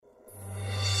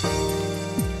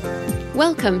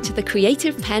Welcome to the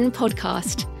Creative Penn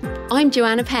podcast. I'm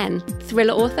Joanna Penn,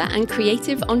 thriller author and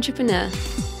creative entrepreneur,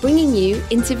 bringing you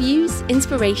interviews,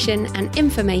 inspiration and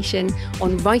information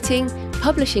on writing,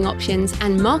 publishing options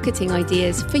and marketing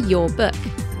ideas for your book.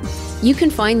 You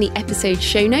can find the episode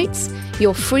show notes,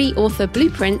 your free author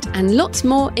blueprint and lots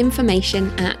more information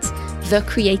at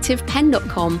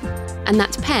thecreativepenn.com, and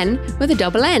that's pen with a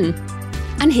double N.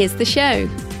 And here's the show.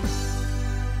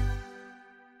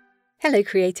 Hello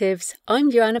creatives, I'm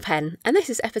Joanna Penn and this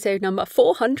is episode number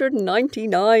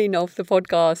 499 of the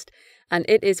podcast, and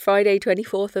it is Friday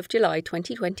 24th of July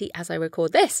 2020 as I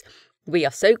record this. We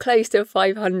are so close to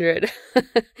 500.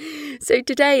 So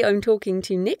today I'm talking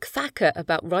to Nick Thacker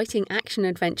about writing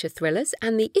action-adventure thrillers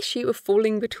and the issue of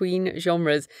falling between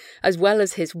genres, as well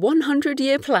as his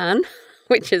 100-year plan,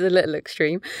 which is a little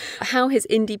extreme, how his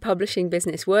indie publishing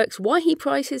business works, why he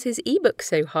prices his ebooks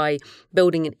so high,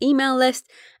 building an email list,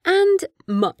 and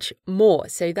much more.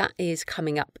 So that is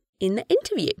coming up in the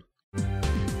interview.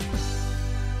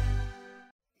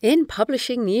 In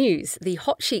publishing news, the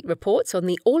Hot Sheet reports on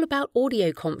the All About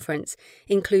Audio conference,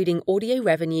 including audio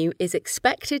revenue, is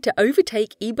expected to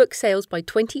overtake ebook sales by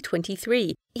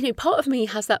 2023. You know, part of me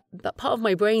has that part of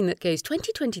my brain that goes,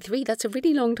 2023, that's a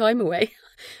really long time away.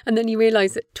 And then you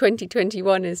realise that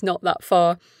 2021 is not that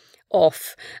far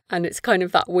off, and it's kind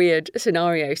of that weird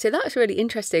scenario. So that's really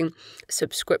interesting.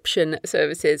 Subscription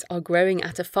services are growing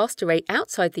at a faster rate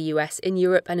outside the US, in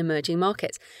Europe and emerging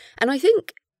markets. And I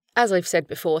think, as I've said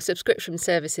before, subscription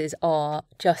services are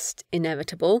just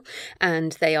inevitable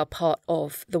and they are part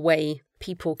of the way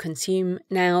people consume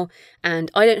now. And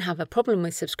I don't have a problem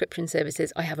with subscription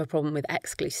services. I have a problem with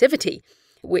exclusivity,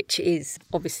 which is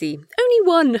obviously only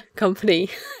one company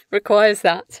requires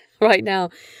that right now.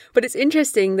 But it's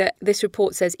interesting that this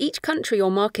report says each country or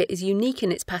market is unique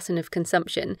in its pattern of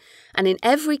consumption. And in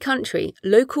every country,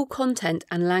 local content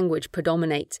and language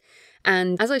predominate.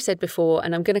 And as I said before,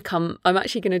 and I'm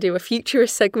actually going to do a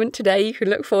futurist segment today. You can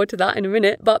look forward to that in a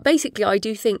minute. But basically, I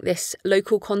do think this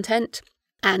local content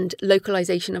and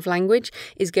localization of language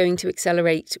is going to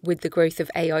accelerate with the growth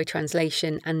of AI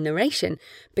translation and narration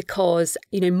because,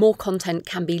 more content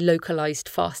can be localized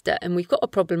faster. And we've got a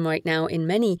problem right now in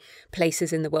many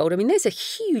places in the world. I mean, there's a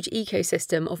huge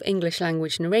ecosystem of English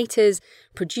language narrators,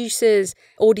 producers.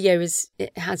 Audio is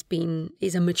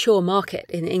a mature market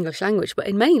in the English language, but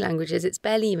in many languages, it's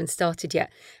barely even started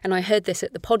yet. And I heard this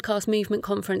at the Podcast Movement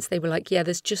conference. They were like, yeah,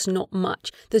 there's just not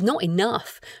much. There's not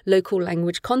enough local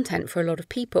language content for a lot of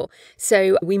people.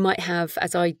 So we might have,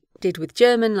 as I did with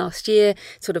German last year,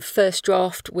 sort of first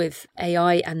draft with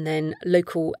AI and then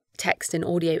local text and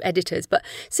audio editors, but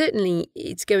certainly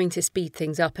it's going to speed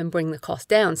things up and bring the cost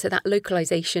down. So that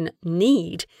localization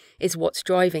need is what's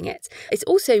driving it. It's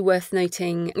also worth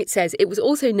noting, it says, it was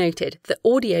also noted that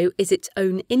audio is its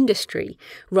own industry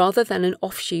rather than an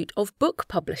offshoot of book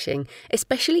publishing,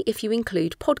 especially if you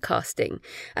include podcasting.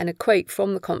 And a quote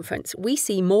from the conference, we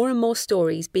see more and more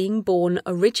stories being born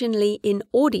originally in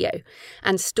audio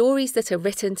and stories that are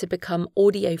written to become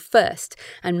audio first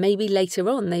and maybe later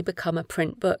on they become a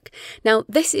print book. Now,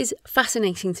 this is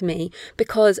fascinating to me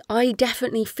because I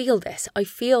definitely feel this. I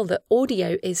feel that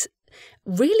audio is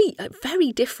really a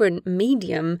very different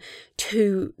medium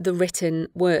to the written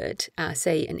word,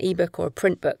 say an ebook or a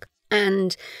print book.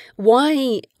 And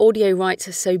why audio rights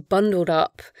are so bundled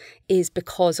up is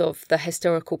because of the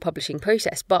historical publishing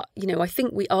process. But, I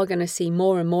think we are going to see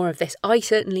more and more of this. I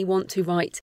certainly want to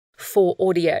write for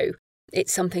audio.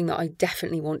 It's something that I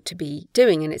definitely want to be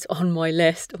doing, and it's on my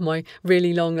list, my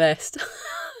really long list.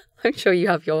 I'm sure you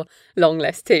have your long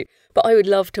list too. But I would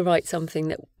love to write something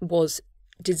that was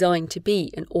designed to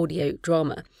be an audio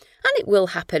drama. And it will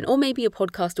happen, or maybe a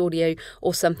podcast audio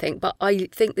or something. But I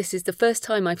think this is the first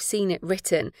time I've seen it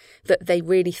written that they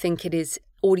really think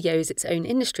audio is its own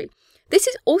industry. This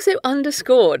is also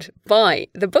underscored by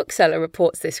the bookseller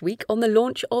reports this week on the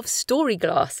launch of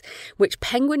Storyglass, which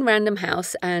Penguin Random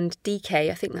House and DK,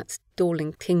 I think that's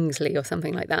Dorling Kingsley or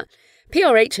something like that,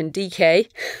 PRH and DK,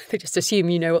 they just assume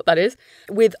you know what that is,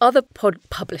 with other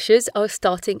publishers are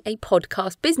starting a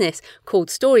podcast business called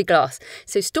Storyglass.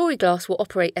 So Storyglass will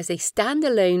operate as a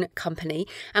standalone company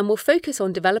and will focus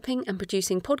on developing and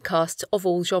producing podcasts of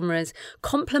all genres,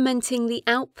 complementing the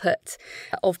output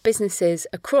of businesses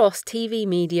across TV,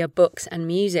 media, books and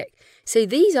music. So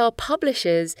these are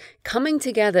publishers coming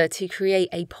together to create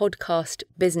a podcast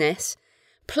business.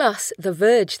 Plus, The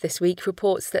Verge this week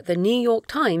reports that the New York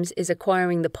Times is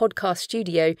acquiring the podcast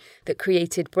studio that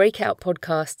created breakout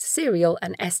podcasts Serial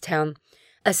and S-Town,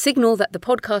 a signal that the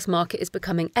podcast market is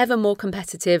becoming ever more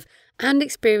competitive and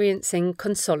experiencing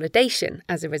consolidation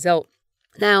as a result.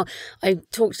 Now, I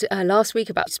talked last week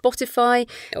about Spotify,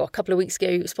 or a couple of weeks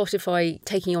ago, Spotify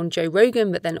taking on Joe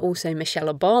Rogan, but then also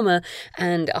Michelle Obama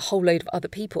and a whole load of other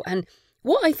people. And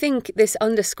what I think this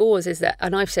underscores is that,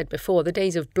 and I've said before, the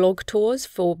days of blog tours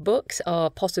for books are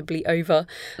possibly over,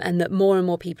 and that more and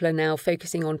more people are now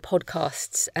focusing on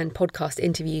podcasts and podcast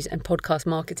interviews and podcast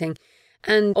marketing.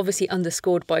 And obviously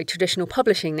underscored by traditional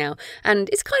publishing now. And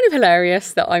it's kind of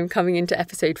hilarious that I'm coming into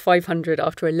episode 500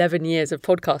 after 11 years of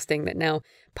podcasting, that now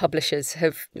publishers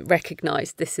have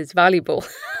recognised this is valuable.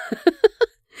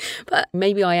 But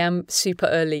maybe I am super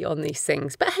early on these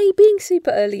things. But hey, being super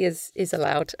early is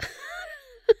allowed.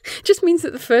 Just means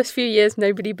that the first few years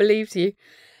nobody believes you.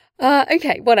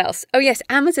 Okay, what else? Oh yes,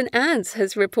 Amazon Ads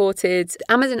has reported,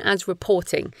 Amazon Ads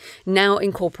reporting now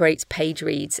incorporates page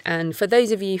reads. And for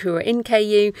those of you who are in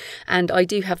KU, and I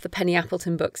do have the Penny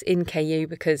Appleton books in KU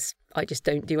because I just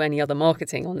don't do any other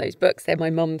marketing on those books. They're my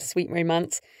mum's sweet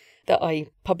romance that I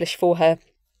publish for her.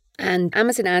 And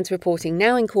Amazon Ads reporting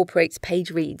now incorporates page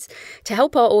reads. To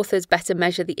help our authors better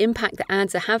measure the impact that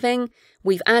ads are having,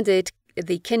 we've added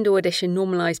the Kindle edition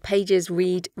normalized pages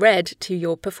read to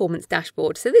your performance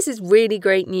dashboard. So this is really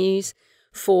great news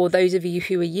for those of you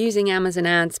who are using Amazon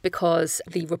Ads, because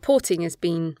the reporting has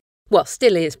been, well,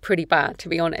 still is pretty bad, to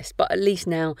be honest, but at least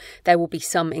now there will be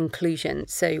some inclusion.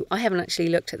 So I haven't actually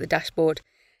looked at the dashboard.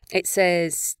 It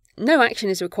says no action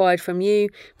is required from you,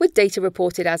 with data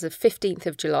reported as of 15th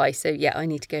of July. So yeah, I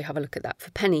need to go have a look at that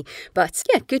for Penny. But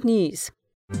yeah, good news.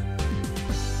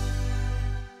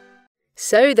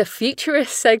 So the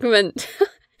futurist segment.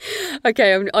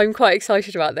 Okay, I'm quite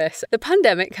excited about this. The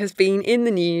pandemic has been in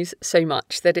the news so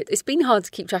much that it's been hard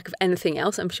to keep track of anything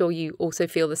else. I'm sure you also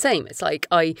feel the same. It's like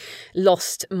I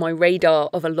lost my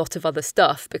radar of a lot of other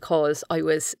stuff because I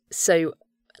was so,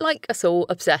 like us all,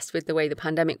 obsessed with the way the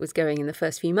pandemic was going in the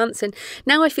first few months. And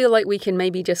now I feel like we can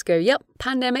maybe just go, yep,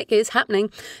 pandemic is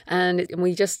happening, and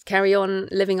we just carry on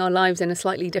living our lives in a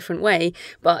slightly different way,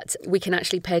 but we can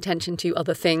actually pay attention to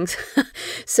other things.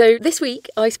 So this week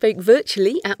I spoke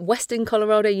virtually at Western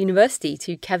Colorado University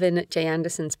to Kevin J.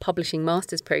 Anderson's Publishing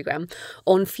Masters program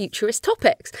on futurist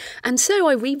topics. And so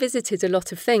I revisited a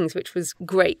lot of things, which was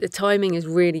great. The timing is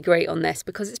really great on this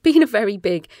because it's been a very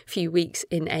big few weeks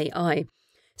in AI.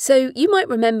 So you might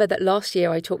remember that last year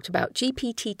I talked about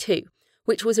GPT-2,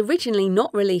 which was originally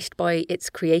not released by its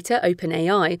creator,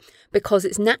 OpenAI, because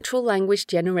its natural language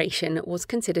generation was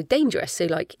considered dangerous. So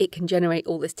like it can generate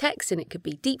all this text and it could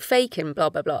be deepfake and blah,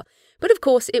 blah, blah. But of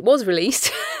course it was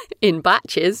released in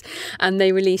batches, and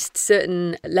they released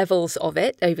certain levels of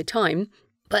it over time.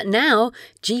 But now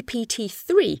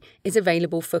GPT-3 is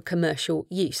available for commercial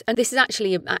use. And this is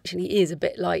actually is a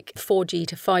bit like 4G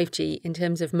to 5G in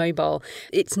terms of mobile.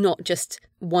 It's not just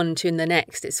one to the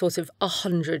next. It's sort of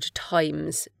 100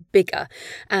 times bigger.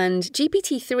 And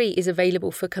GPT-3 is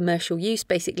available for commercial use,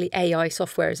 basically AI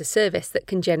software as a service that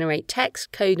can generate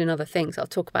text, code and other things I'll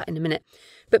talk about in a minute.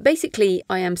 But basically,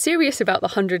 I am serious about the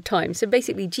 100 times. So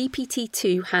basically,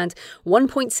 GPT-2 had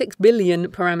 1.6 billion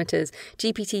parameters.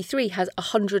 GPT-3 has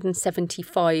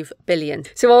 175 billion.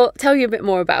 So I'll tell you a bit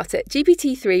more about it.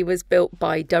 GPT-3 was built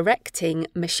by directing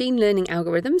machine learning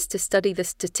algorithms to study the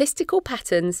statistical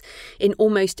patterns in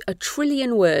almost 1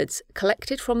 trillion words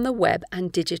collected from the web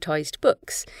and digitized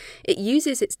books. It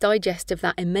uses its digest of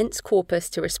that immense corpus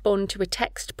to respond to a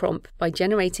text prompt by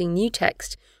generating new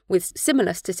text with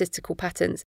similar statistical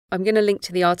patterns. I'm going to link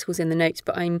to the articles in the notes,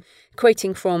 but I'm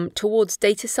quoting from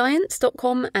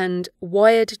towardsdatascience.com and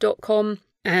wired.com,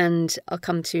 and I'll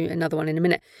come to another one in a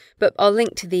minute. But I'll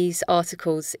link to these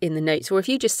articles in the notes, or if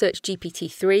you just search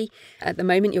GPT-3, at the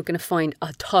moment you're going to find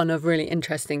a ton of really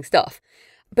interesting stuff.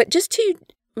 But just to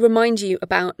remind you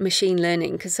about machine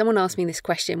learning, because someone asked me this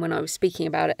question when I was speaking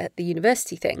about it at the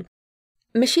university thing.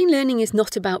 Machine learning is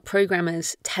not about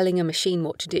programmers telling a machine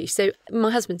what to do. So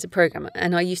my husband's a programmer,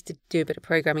 and I used to do a bit of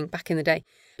programming back in the day.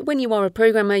 When you are a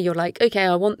programmer, you're like, okay,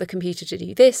 I want the computer to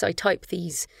do this. I type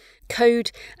these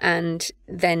code and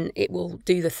then it will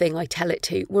do the thing I tell it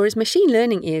to. Whereas machine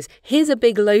learning is, here's a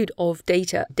big load of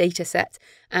data set,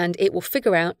 and it will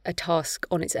figure out a task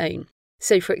on its own.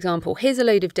 So, for example, here's a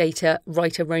load of data,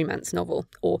 write a romance novel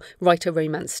or write a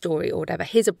romance story or whatever.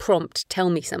 Here's a prompt, tell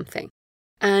me something.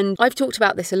 And I've talked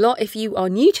about this a lot. If you are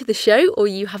new to the show or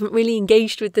you haven't really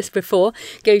engaged with this before,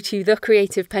 go to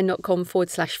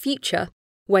thecreativepenn.com/future,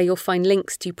 where you'll find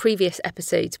links to previous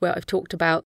episodes where I've talked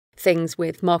about things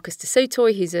with Marcus de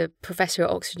Sotoy, who's a professor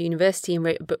at Oxford University and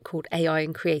wrote a book called AI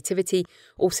and Creativity.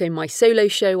 Also my solo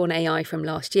show on AI from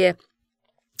last year.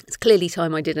 It's clearly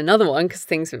time I did another one because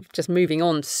things are just moving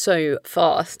on so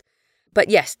fast. But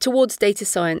yes, Towards Data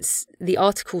Science, the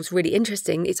article's really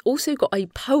interesting. It's also got a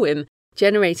poem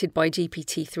generated by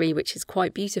GPT-3, which is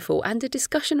quite beautiful, and a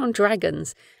discussion on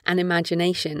dragons and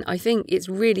imagination. I think it's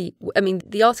really,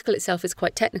 the article itself is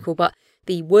quite technical, but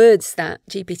the words that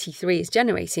GPT-3 is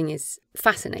generating is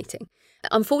fascinating.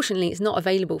 Unfortunately, it's not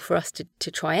available for us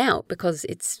to try out because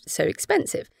it's so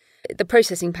expensive. The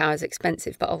processing power is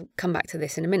expensive, but I'll come back to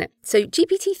this in a minute. So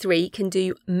GPT-3 can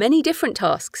do many different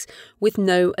tasks with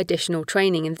no additional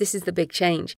training, and this is the big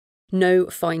change. No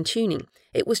fine-tuning.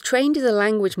 It was trained as a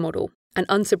language model, and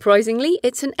unsurprisingly,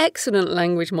 it's an excellent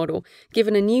language model.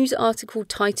 Given a news article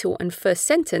title and first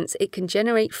sentence, it can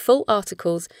generate full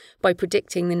articles by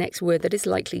predicting the next word that is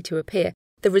likely to appear.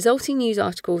 The resulting news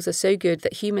articles are so good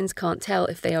that humans can't tell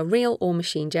if they are real or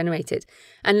machine generated.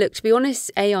 And look, to be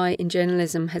honest, AI in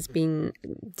journalism has been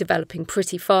developing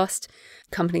pretty fast.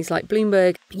 Companies like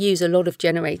Bloomberg use a lot of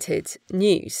generated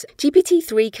news.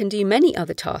 GPT-3 can do many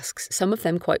other tasks, some of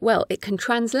them quite well. It can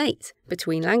translate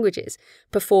between languages,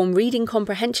 perform reading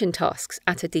comprehension tasks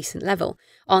at a decent level,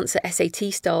 answer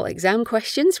SAT-style exam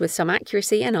questions with some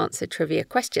accuracy, and answer trivia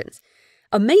questions.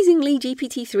 Amazingly,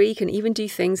 GPT-3 can even do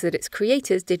things that its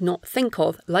creators did not think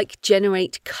of, like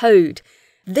generate code.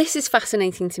 This is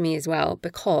fascinating to me as well,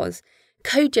 because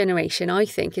code generation, I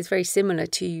think, is very similar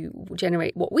to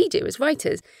generate what we do as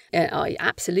writers. I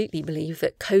absolutely believe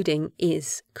that coding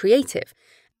is creative,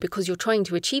 because you're trying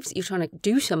to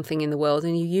do something in the world,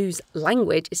 and you use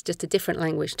language. It's just a different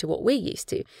language to what we're used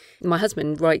to. My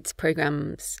husband writes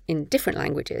programs in different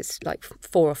languages, like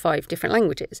 4 or 5 different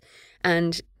languages,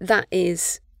 and that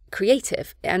is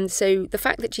creative. And so the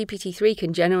fact that GPT-3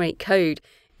 can generate code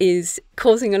is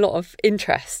causing a lot of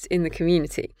interest in the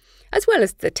community, as well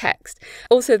as the text.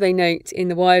 Also, they note in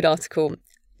the Wired article,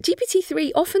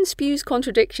 GPT-3 often spews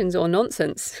contradictions or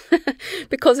nonsense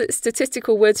because its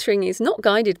statistical word string is not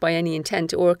guided by any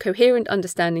intent or a coherent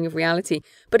understanding of reality.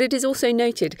 But it is also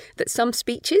noted that some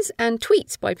speeches and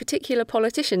tweets by particular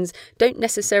politicians don't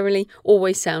necessarily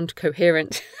always sound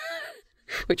coherent,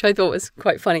 which I thought was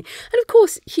quite funny. And of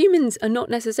course, humans are not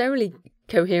necessarily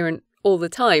coherent all the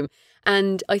time.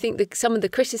 And I think that some of the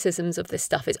criticisms of this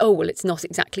stuff is, oh, well, it's not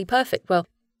exactly perfect. Well,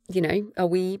 are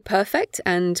we perfect?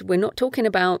 And we're not talking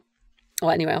about...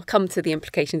 Well, anyway, I'll come to the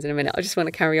implications in a minute. I just want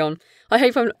to carry on. I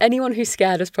hope anyone who's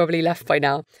scared has probably left by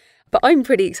now. But I'm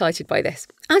pretty excited by this.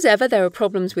 As ever, there are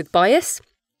problems with bias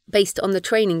based on the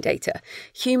training data.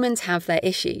 Humans have their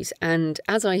issues. And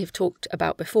as I have talked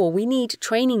about before, we need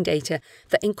training data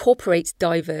that incorporates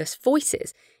diverse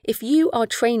voices. If you are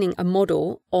training a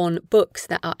model on books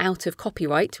that are out of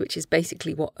copyright, which is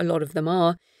basically what a lot of them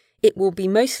are, it will be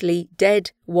mostly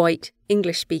dead, white,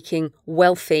 English-speaking,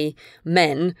 wealthy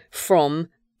men from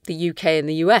the UK and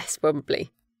the US,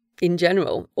 probably, in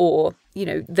general, or,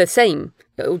 the same,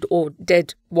 or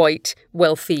dead, white,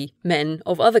 wealthy men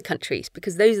of other countries,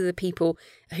 because those are the people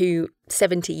who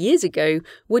 70 years ago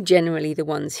were generally the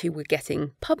ones who were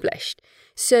getting published.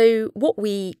 So what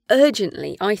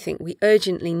I think we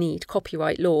urgently need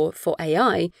copyright law for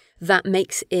AI that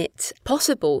makes it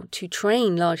possible to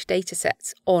train large data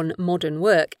sets on modern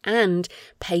work and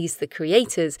pays the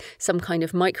creators some kind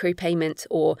of micropayment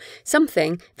or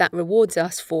something that rewards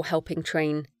us for helping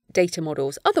train data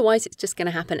models. Otherwise, it's just going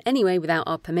to happen anyway without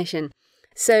our permission.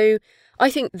 So I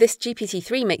think this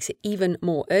GPT-3 makes it even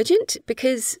more urgent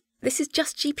because this is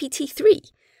just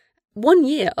GPT-3. 1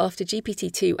 year after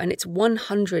GPT-2, and it's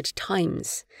 100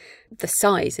 times the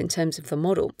size in terms of the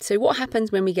model. So what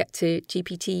happens when we get to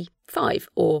GPT-5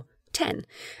 or 10?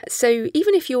 So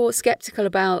even if you're skeptical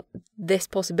about this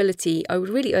possibility, I would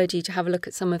really urge you to have a look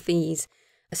at some of these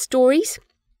stories.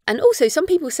 And also, some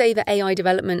people say that AI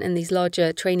development and these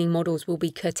larger training models will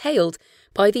be curtailed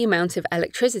by the amount of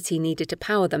electricity needed to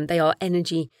power them. They are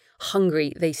energy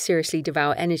hungry. They seriously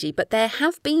devour energy. But there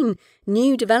have been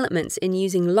new developments in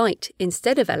using light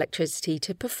instead of electricity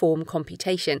to perform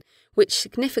computation, which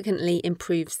significantly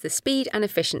improves the speed and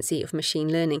efficiency of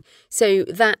machine learning. So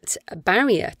that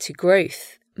barrier to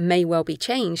growth may well be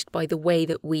changed by the way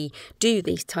that we do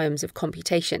these types of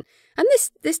computation. And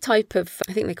this type of,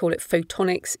 I think they call it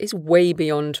photonics, is way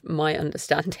beyond my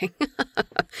understanding.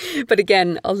 But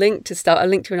again, I'll link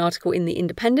to an article in The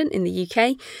Independent in the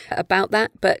UK about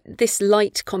that. But this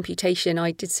light computation,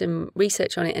 I did some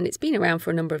research on it, and it's been around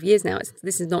for a number of years now.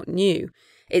 This is not new.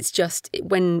 It's just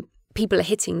when people are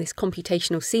hitting this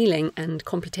computational ceiling and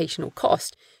computational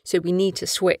cost, so we need to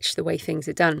switch the way things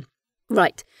are done.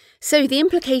 Right. So the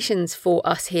implications for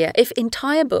us here, if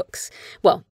entire books,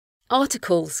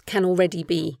 articles can already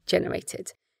be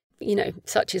generated.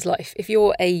 Such is life. If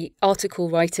you're an article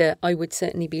writer, I would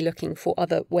certainly be looking for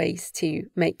other ways to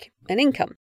make an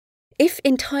income. If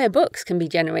entire books can be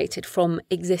generated from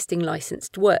existing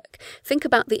licensed work, think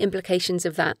about the implications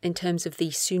of that in terms of the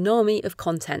tsunami of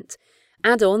content.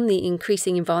 Add on the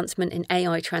increasing advancement in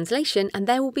AI translation, and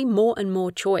there will be more and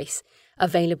more choice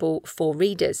available for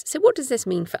readers. So what does this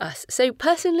mean for us? So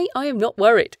personally, I am not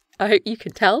worried. I hope you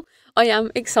can tell. I am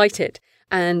excited,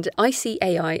 and I see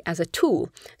AI as a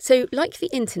tool. So like the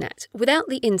internet, without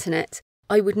the internet,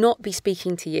 I would not be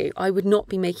speaking to you. I would not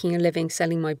be making a living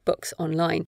selling my books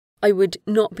online. I would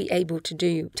not be able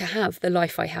to have the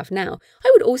life I have now.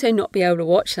 I would also not be able to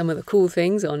watch some of the cool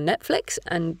things on Netflix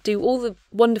and do all the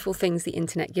wonderful things the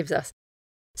internet gives us.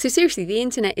 So seriously, the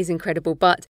internet is incredible,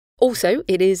 but also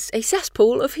it is a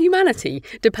cesspool of humanity,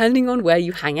 depending on where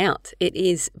you hang out. It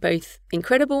is both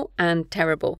incredible and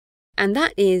terrible. And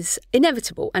that is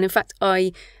inevitable. And in fact,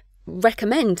 I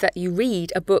recommend that you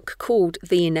read a book called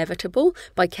The Inevitable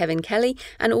by Kevin Kelly,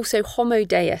 and also Homo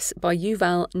Deus by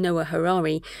Yuval Noah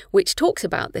Harari, which talks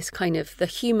about this kind of the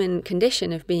human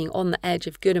condition of being on the edge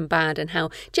of good and bad, and how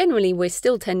generally we're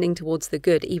still tending towards the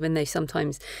good, even though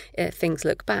sometimes things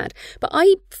look bad. But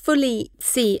I fully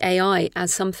see AI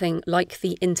as something like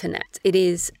the internet. It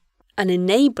is an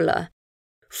enabler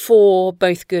for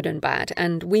both good and bad,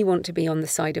 and we want to be on the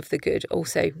side of the good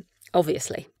also,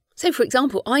 obviously. So, for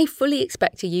example, I fully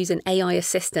expect to use an AI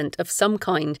assistant of some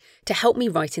kind to help me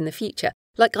write in the future.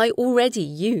 Like I already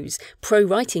use Pro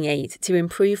Writing Aid to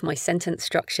improve my sentence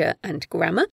structure and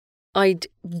grammar. I'd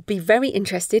be very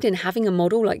interested in having a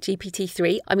model like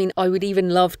GPT-3. I mean, I would even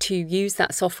love to use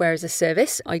that software as a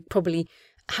service. I'd probably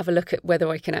have a look at whether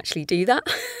I can actually do that.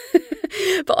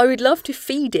 But I would love to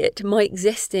feed it my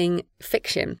existing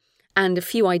fiction and a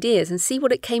few ideas and see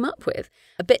what it came up with.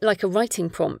 A bit like a writing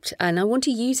prompt, and I want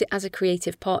to use it as a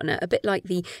creative partner, a bit like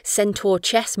the Centaur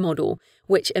chess model,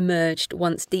 which emerged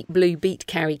once Deep Blue beat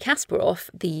Garry Kasparov.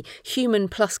 The human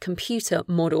plus computer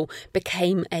model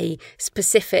became a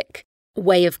specific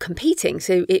way of competing.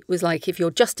 So it was like, if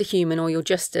you're just a human or you're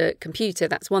just a computer,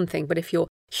 that's one thing. But if you're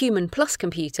human plus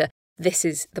computer, this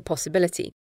is the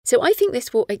possibility. So I think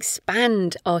this will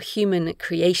expand our human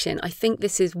creation. I think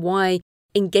this is why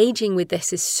engaging with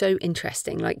this is so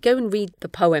interesting. Like, go and read the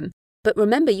poem. But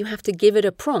remember, you have to give it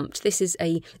a prompt. This is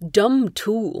a dumb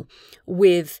tool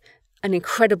with an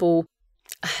incredible,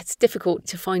 it's difficult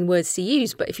to find words to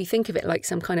use, but if you think of it like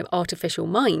some kind of artificial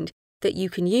mind that you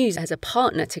can use as a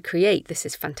partner to create, this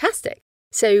is fantastic.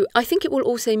 So I think it will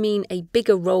also mean a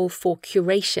bigger role for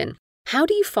curation. How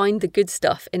do you find the good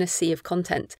stuff in a sea of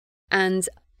content? And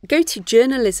go to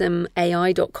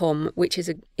journalismai.com, which is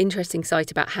an interesting site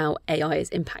about how AI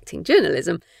is impacting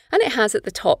journalism. And it has at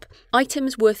the top,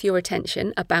 items worth your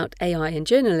attention about AI and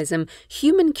journalism,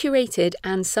 human curated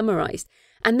and summarised.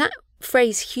 And that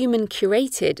phrase, human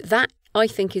curated, that I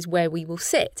think is where we will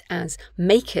sit as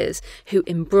makers who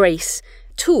embrace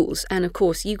tools. And of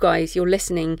course, you guys, you're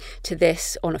listening to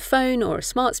this on a phone or a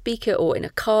smart speaker or in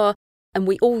a car, and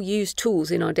we all use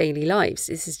tools in our daily lives.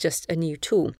 This is just a new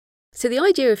tool. So the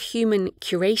idea of human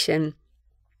curation,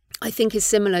 I think, is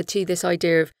similar to this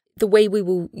idea of the way we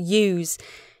will use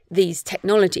these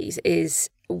technologies is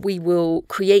we will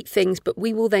create things, but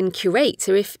we will then curate.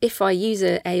 So if I use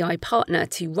an AI partner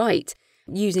to write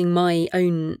using my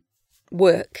own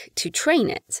work to train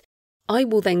it, I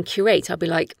will then curate. I'll be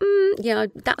like, yeah,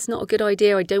 that's not a good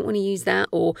idea. I don't want to use that.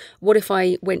 Or what if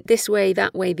I went this way,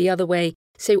 that way, the other way?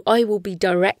 So I will be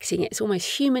directing it. It's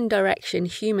almost human direction,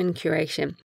 human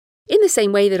curation. In the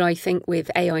same way that I think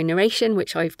with AI narration,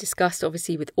 which I've discussed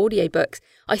obviously with audiobooks,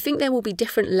 I think there will be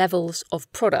different levels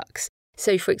of products.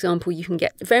 So for example, you can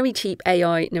get a very cheap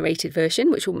AI narrated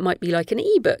version, which might be like an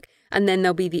ebook. And then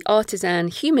there'll be the artisan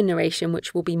human narration,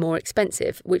 which will be more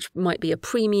expensive, which might be a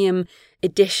premium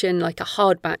edition, like a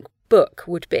hardback book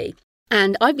would be.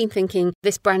 And I've been thinking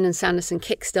this Brandon Sanderson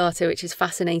Kickstarter, which is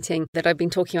fascinating, that I've been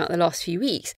talking about the last few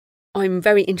weeks. I'm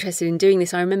very interested in doing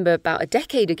this. I remember about a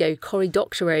decade ago, Cory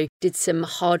Doctorow did some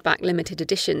hardback limited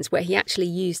editions where he actually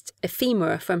used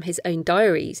ephemera from his own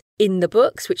diaries in the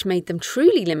books, which made them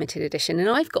truly limited edition. And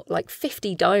I've got like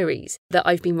 50 diaries that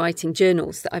I've been writing,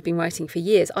 journals that I've been writing for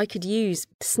years. I could use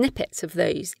snippets of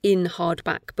those in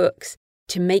hardback books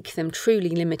to make them truly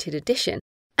limited edition.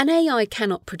 And AI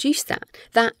cannot produce that.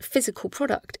 That physical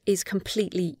product is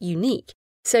completely unique.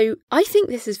 So I think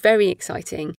this is very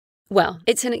exciting. Well,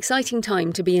 it's an exciting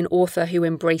time to be an author who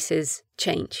embraces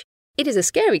change. It is a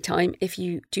scary time if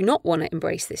you do not want to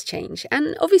embrace this change.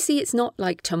 And obviously it's not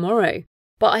like tomorrow.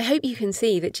 But I hope you can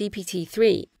see that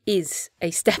GPT-3 is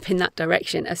a step in that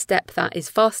direction, a step that is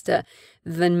faster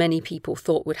than many people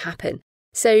thought would happen.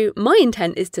 So my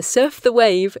intent is to surf the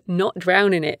wave, not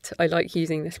drown in it. I like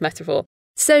using this metaphor.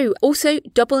 So also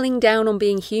doubling down on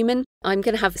being human. I'm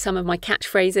going to have some of my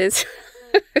catchphrases.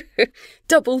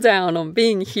 Double down on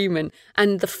being human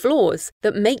and the flaws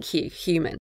that make you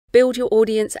human. Build your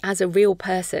audience as a real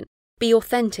person. Be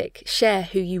authentic. Share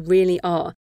who you really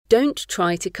are. Don't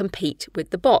try to compete with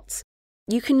the bots.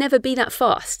 You can never be that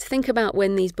fast. Think about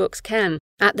when these books can,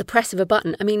 at the press of a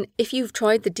button. I mean, if you've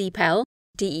tried the DeepL,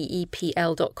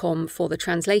 DEEPL.com for the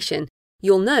translation,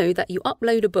 you'll know that you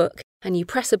upload a book and you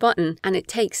press a button and it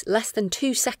takes less than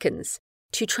 2 seconds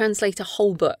to translate a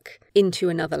whole book into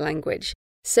another language.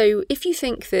 So if you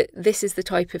think that this is the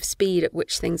type of speed at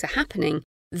which things are happening,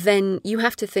 then you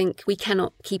have to think we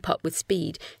cannot keep up with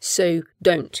speed. So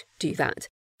don't do that.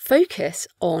 Focus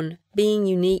on being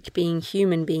unique, being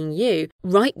human, being you.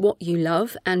 Write what you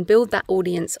love and build that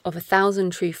audience of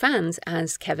 1,000 true fans,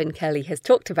 as Kevin Kelly has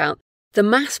talked about. The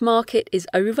mass market is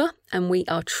over and we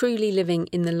are truly living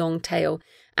in the long tail.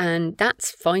 And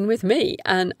that's fine with me.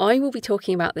 And I will be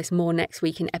talking about this more next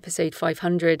week in episode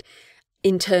 500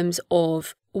 in terms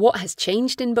of what has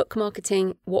changed in book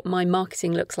marketing, what my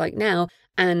marketing looks like now,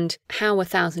 and how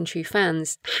 1,000 true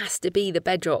fans has to be the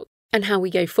bedrock, and how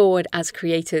we go forward as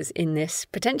creators in this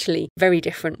potentially very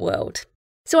different world.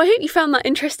 So I hope you found that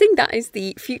interesting. That is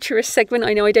the futurist segment.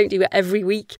 I know I don't do it every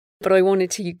week, but I wanted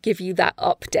to give you that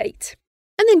update.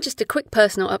 And then just a quick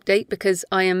personal update, because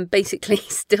I am basically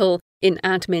still in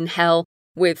admin hell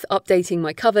with updating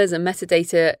my covers and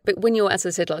metadata. But when you're, as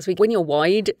I said last week, when you're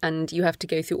wide and you have to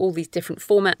go through all these different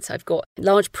formats, I've got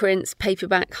large prints,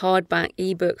 paperback, hardback,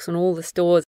 ebooks on all the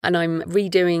stores, and I'm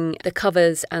redoing the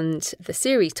covers and the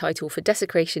series title for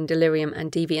Desecration, Delirium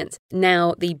and Deviance.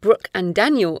 Now the Brooke and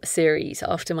Daniel series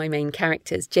after my main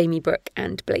characters, Jamie Brooke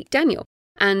and Blake Daniel.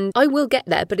 And I will get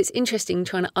there, but it's interesting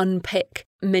trying to unpick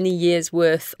many years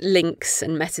worth links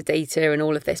and metadata and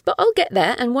all of this. But I'll get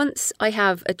there. And once I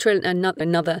have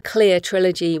another clear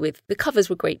trilogy with the covers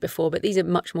were great before, but these are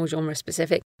much more genre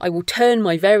specific, I will turn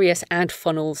my various ad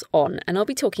funnels on. And I'll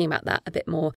be talking about that a bit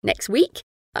more next week.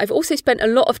 I've also spent a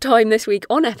lot of time this week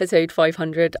on episode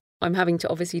 500. I'm having to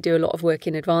obviously do a lot of work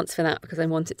in advance for that because I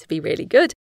want it to be really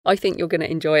good. I think you're going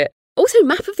to enjoy it. Also,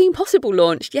 Map of the Impossible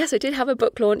launched. Yes, I did have a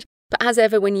book launch. But as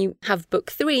ever, when you have book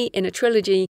 3 in a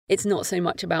trilogy, it's not so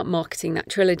much about marketing that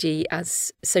trilogy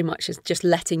as so much as just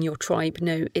letting your tribe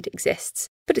know it exists.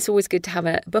 But it's always good to have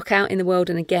a book out in the world.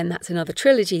 And again, that's another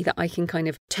trilogy that I can kind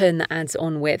of turn the ads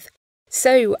on with.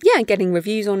 So yeah, getting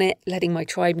reviews on it, letting my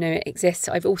tribe know it exists.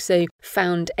 I've also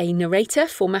found a narrator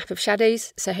for Map of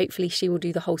Shadows. So hopefully she will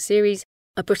do the whole series,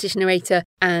 a British narrator.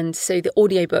 And so the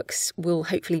audiobooks will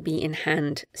hopefully be in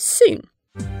hand soon.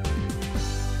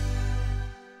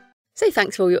 So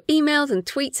thanks for all your emails and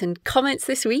tweets and comments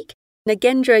this week.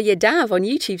 Nagendra Yadav on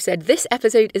YouTube said, this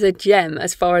episode is a gem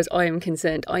as far as I am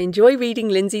concerned. I enjoy reading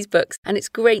Lindsay's books and it's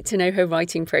great to know her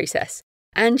writing process.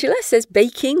 Angela says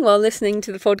baking while listening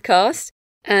to the podcast.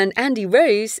 And Andy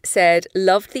Rose said,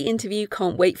 loved the interview,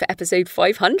 can't wait for episode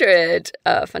 500.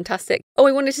 Fantastic. Oh,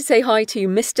 I wanted to say hi to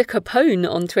Mr. Capone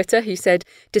on Twitter, who said,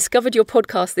 discovered your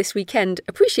podcast this weekend,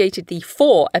 appreciated the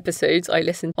 4 episodes I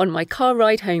listened on my car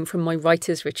ride home from my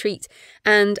writer's retreat.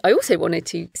 And I also wanted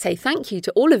to say thank you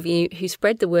to all of you who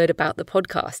spread the word about the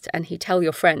podcast and who tell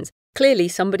your friends. Clearly,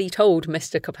 somebody told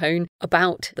Mr. Capone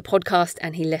about the podcast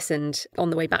and he listened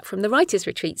on the way back from the writer's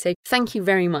retreat. So thank you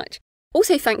very much.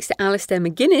 Also thanks to Alistair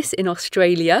McGuinness in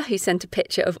Australia, who sent a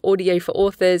picture of Audio for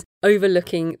Authors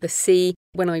overlooking the sea.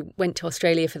 When I went to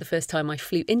Australia for the first time, I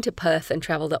flew into Perth and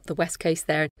travelled up the west coast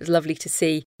there. It was lovely to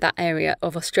see that area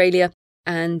of Australia.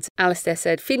 And Alistair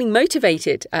said, feeling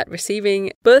motivated at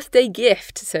receiving birthday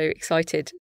gift. So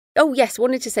excited. Oh yes,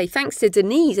 wanted to say thanks to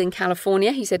Denise in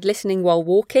California, who said listening while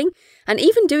walking and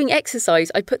even doing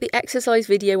exercise. I put the exercise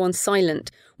video on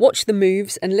silent, watch the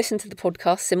moves and listen to the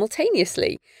podcast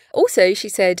simultaneously. Also, she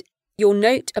said, your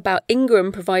note about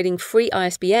Ingram providing free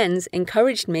ISBNs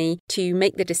encouraged me to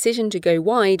make the decision to go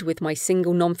wide with my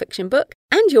single non-fiction book.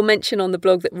 And your mention on the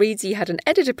blog that Readsy had an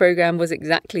editor program was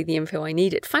exactly the info I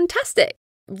needed. Fantastic.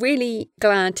 Really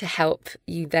glad to help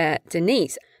you there,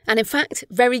 Denise. And in fact,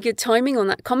 very good timing on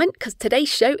that comment because today's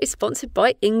show is sponsored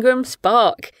by Ingram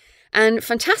Spark. And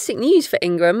fantastic news for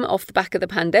Ingram off the back of the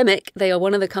pandemic. They are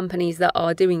one of the companies that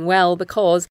are doing well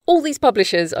because All these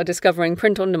publishers are discovering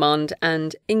print on demand,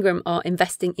 and Ingram are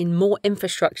investing in more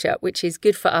infrastructure, which is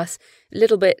good for us. A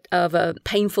little bit of a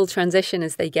painful transition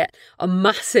as they get a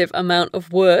massive amount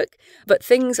of work, but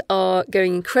things are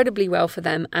going incredibly well for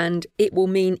them, and it will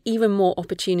mean even more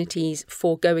opportunities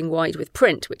for going wide with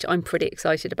print, which I'm pretty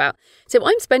excited about. So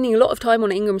I'm spending a lot of time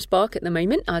on Ingram Spark at the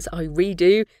moment as I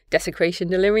redo Desecration,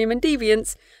 Delirium and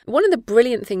Deviance. One of the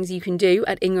brilliant things you can do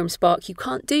at Ingram Spark you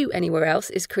can't do anywhere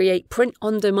else is create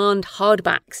print-on-demand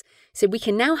hardbacks. So we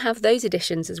can now have those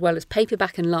editions as well as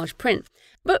paperback and large print.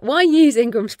 But why use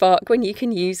Ingram Spark when you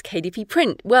can use KDP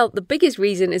Print? Well, the biggest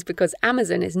reason is because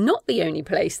Amazon is not the only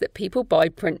place that people buy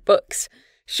print books.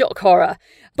 Shock horror.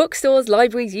 Bookstores,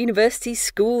 libraries, universities,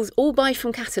 schools all buy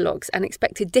from catalogues and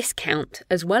expect a discount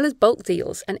as well as bulk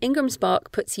deals, and Ingram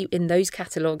Spark puts you in those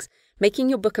catalogues, making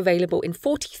your book available in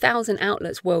 40,000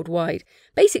 outlets worldwide.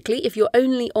 Basically, if you're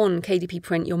only on KDP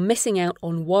Print, you're missing out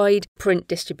on wide print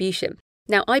distribution.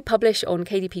 Now, I publish on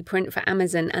KDP Print for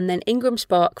Amazon and then Ingram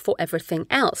Spark for everything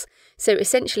else. So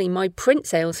essentially, my print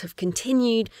sales have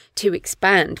continued to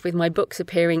expand, with my books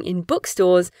appearing in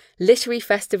bookstores, literary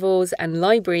festivals and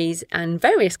libraries and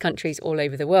various countries all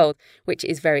over the world, which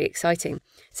is very exciting.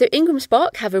 So Ingram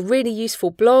Spark have a really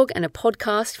useful blog and a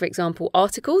podcast, for example,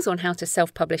 articles on how to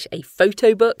self-publish a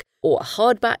photo book or a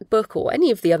hardback book or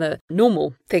any of the other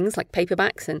normal things like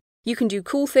paperbacks, and you can do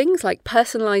cool things like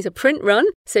personalize a print run.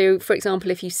 So, for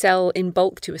example, if you sell in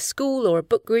bulk to a school or a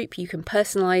book group, you can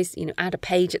personalize, add a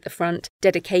page at the front,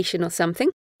 dedication or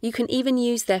something. You can even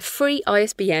use their free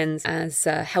ISBNs, as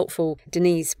helpful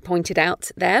Denise pointed out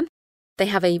there. They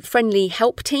have a friendly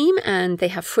help team and they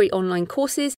have free online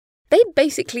courses. They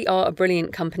basically are a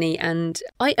brilliant company, and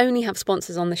I only have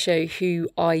sponsors on the show who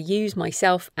I use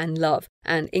myself and love,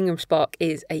 and Ingram Spark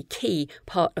is a key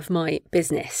part of my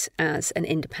business as an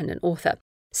independent author.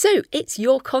 So it's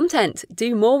your content.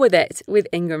 Do more with it with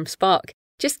Ingram Spark.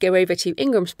 Just go over to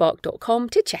ingramspark.com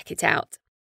to check it out.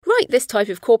 Right, this type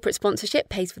of corporate sponsorship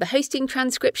pays for the hosting,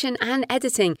 transcription and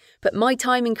editing, but my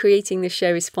time in creating this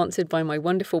show is sponsored by my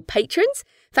wonderful patrons.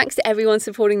 Thanks to everyone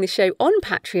supporting the show on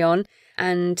Patreon,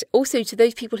 and also to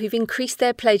those people who've increased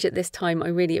their pledge at this time. I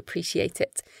really appreciate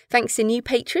it. Thanks to new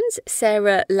patrons,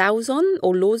 Sarah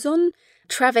Lawson,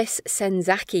 Travis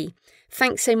Senzaki.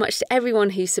 Thanks so much to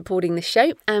everyone who's supporting the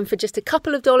show. And for just a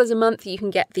couple of dollars a month, you can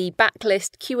get the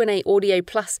backlist Q&A audio,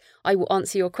 plus I will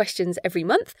answer your questions every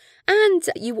month. And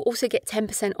you will also get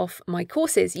 10% off my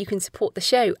courses. You can support the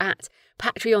show at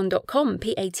patreon.com,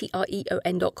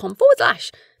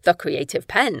 patreon.com/The Creative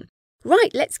Pen.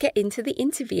 Right, let's get into the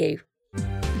interview.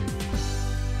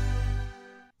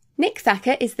 Nick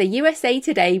Thacker is the USA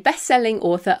Today best-selling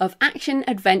author of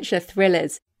action-adventure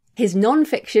thrillers. His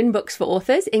non-fiction books for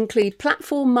authors include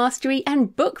Platform Mastery and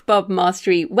BookBub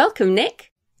Mastery. Welcome,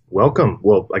 Nick. Welcome.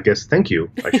 Well, I guess thank you.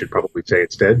 I should probably say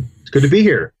instead. It's good to be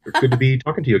here. It's good to be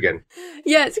talking to you again.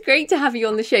 Yeah, it's great to have you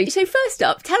on the show. So first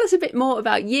up, tell us a bit more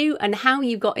about you and how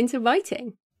you got into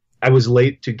writing. I was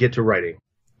late to get to writing.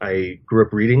 I grew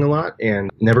up reading a lot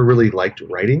and never really liked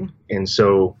writing. And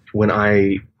so when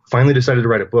I finally decided to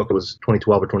write a book, it was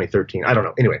 2012 or 2013. I don't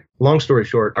know. Anyway, long story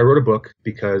short, I wrote a book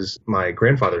because my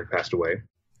grandfather passed away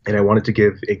and I wanted to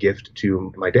give a gift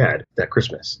to my dad that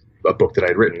Christmas, a book that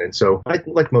I'd written. And so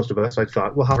like most of us, I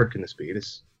thought, well, how hard can this be?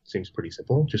 This seems pretty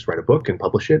simple. Just write a book and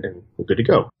publish it and we're good to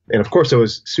go. And of course, I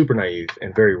was super naive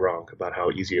and very wrong about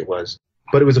how easy it was.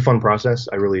 But it was a fun process.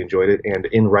 I really enjoyed it. And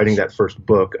in writing that first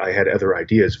book, I had other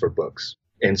ideas for books.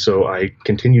 And so I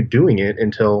continued doing it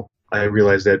until I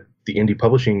realized that the indie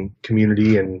publishing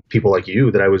community and people like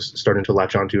you that I was starting to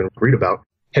latch onto and read about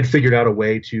had figured out a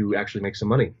way to actually make some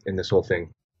money in this whole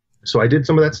thing. So I did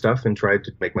some of that stuff and tried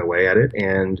to make my way at it.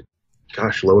 And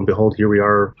gosh, lo and behold, here we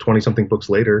are 20-something books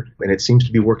later, and it seems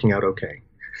to be working out okay.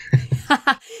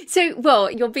 So,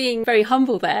 well, you're being very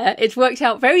humble there. It's worked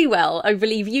out very well. I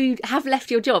believe you have left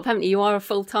your job, haven't you? You are a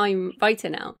full-time writer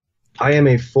now. I am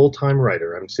a full-time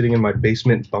writer. I'm sitting in my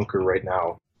basement bunker right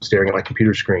now, staring at my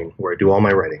computer screen where I do all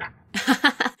my writing.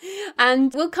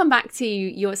 And we'll come back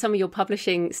to some of your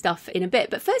publishing stuff in a bit.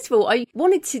 But first of all, I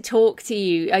wanted to talk to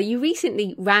you. You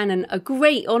recently ran a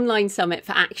great online summit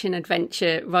for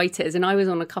action-adventure writers, and I was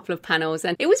on a couple of panels,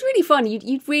 and it was really fun.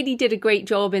 You really did a great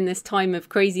job in this time of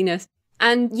craziness.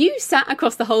 And you sat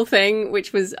across the whole thing,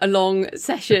 which was a long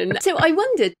session. So I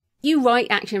wondered, you write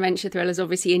action-adventure thrillers,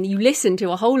 obviously, and you listen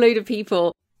to a whole load of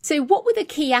people. So what were the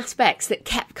key aspects that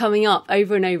kept coming up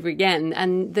over and over again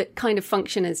and that kind of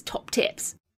function as top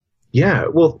tips? Yeah,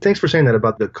 well, thanks for saying that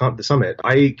about the summit.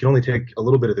 I can only take a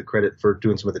little bit of the credit for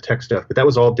doing some of the tech stuff, but that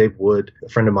was all Dave Wood, a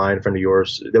friend of mine, a friend of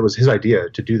yours. That was his idea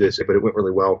to do this, but it went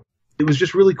really well. it was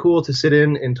just really cool to sit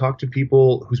in and talk to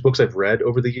people whose books I've read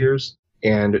over the years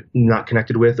and not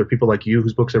connected with, or people like you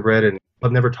whose books I've read and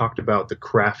I've never talked about the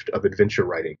craft of adventure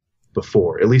writing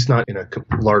before, at least not in a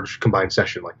large combined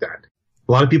session like that.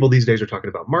 A lot of people these days are talking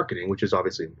about marketing, which is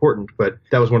obviously important, but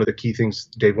that was one of the key things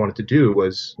Dave wanted to do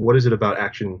was, what is it about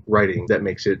action writing that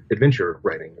makes it adventure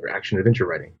writing or action adventure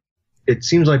writing? It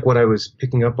seems like what I was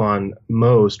picking up on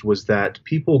most was that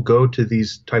people go to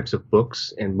these types of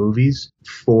books and movies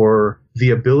for the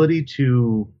ability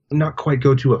to not quite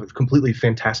go to a completely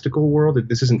fantastical world.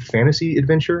 This isn't fantasy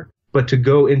adventure, but to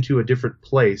go into a different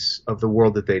place of the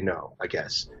world that they know, I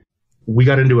guess. We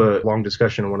got into a long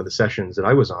discussion in one of the sessions that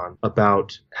I was on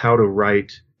about how to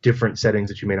write different settings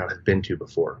that you may not have been to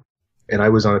before. And I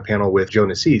was on a panel with Joe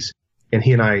Nassis, and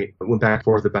he and I went back and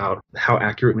forth about how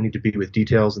accurate we need to be with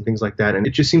details and things like that. And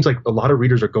it just seems like a lot of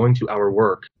readers are going to our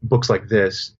work, books like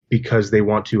this, because they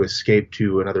want to escape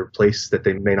to another place that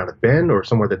they may not have been or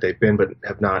somewhere that they've been but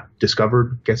have not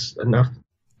discovered, enough.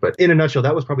 But in a nutshell,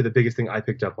 that was probably the biggest thing I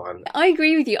picked up on. I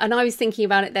agree with you. And I was thinking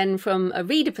about it then from a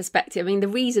reader perspective. I mean, the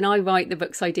reason I write the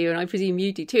books I do, and I presume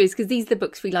you do too, is because these are the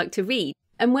books we like to read.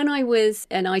 And when I was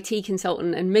an IT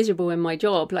consultant and miserable in my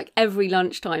job, like every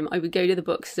lunchtime, I would go to the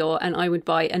bookstore and I would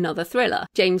buy another thriller.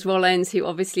 James Rollins, who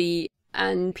obviously,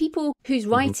 and people whose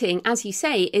writing, as you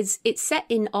say, it's set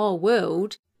in our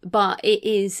world, but it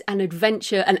is an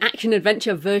adventure, an action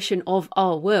adventure version of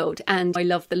our world. And I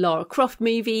love the Lara Croft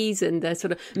movies and the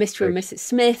sort of Mr. and Mrs.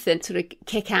 Smith and sort of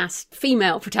kick-ass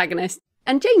female protagonists.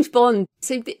 And James Bond.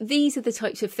 So these are the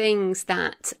types of things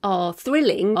that are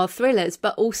thrilling, are thrillers,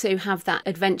 but also have that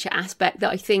adventure aspect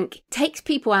that I think takes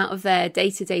people out of their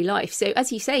day-to-day life. So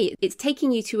as you say, it's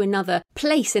taking you to another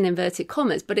place in inverted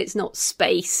commas, but it's not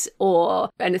space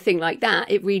or anything like that.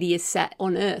 It really is set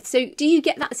on Earth. So do you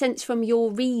get that sense from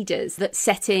your readers that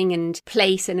setting and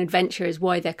place and adventure is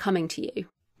why they're coming to you?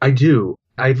 I do.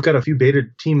 I've got a few beta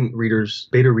readers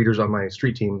on my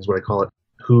street team is what I call it,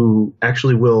 who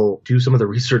actually will do some of the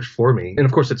research for me. And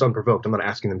of course, it's unprovoked. I'm not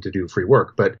asking them to do free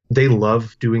work, but they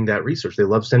love doing that research. They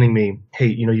love sending me, hey,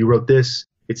 you wrote this.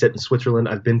 It's set in Switzerland.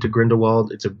 I've been to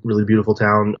Grindelwald. It's a really beautiful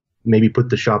town. Maybe put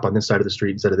the shop on this side of the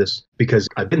street instead of this because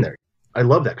I've been there. I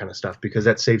love that kind of stuff because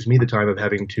that saves me the time of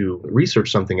having to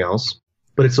research something else.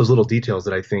 But it's those little details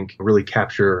that I think really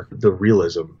capture the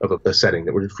realism of a setting.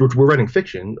 That we're writing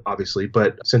fiction, obviously,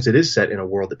 but since it is set in a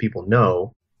world that people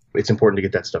know, it's important to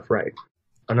get that stuff right.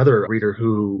 Another reader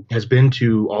who has been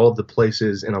to all of the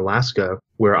places in Alaska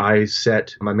where I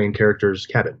set my main character's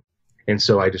cabin. And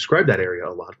so I describe that area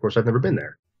a lot. Of course, I've never been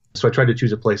there. So I tried to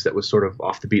choose a place that was sort of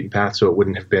off the beaten path so it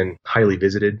wouldn't have been highly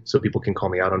visited so people can call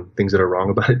me out on things that are wrong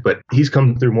about it. But he's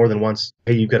come through more than once.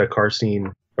 Hey, you've got a car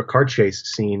chase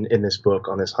scene in this book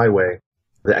on this highway.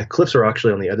 The cliffs are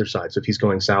actually on the other side. So if he's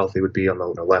going south, it would be on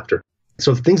the left.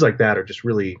 So things like that are just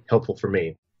really helpful for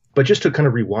me. But just to kind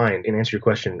of rewind and answer your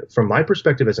question, from my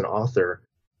perspective as an author,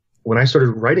 when I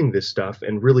started writing this stuff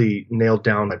and really nailed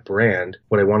down my brand,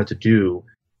 what I wanted to do,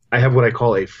 I have what I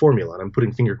call a formula. And I'm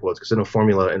putting finger quotes because I know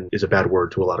formula is a bad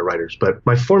word to a lot of writers. But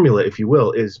my formula, if you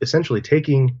will, is essentially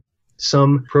taking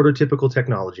some prototypical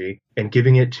technology and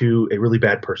giving it to a really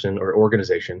bad person or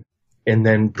organization, and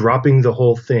then dropping the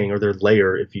whole thing or their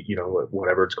layer, if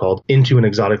whatever it's called, into an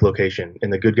exotic location.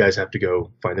 And the good guys have to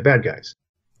go find the bad guys.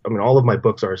 I mean, all of my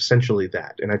books are essentially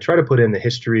that. And I try to put in the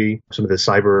history, some of the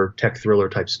cyber tech thriller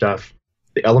type stuff,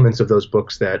 the elements of those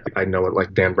books that I know,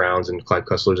 like Dan Brown's and Clive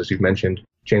Cussler's, as you've mentioned,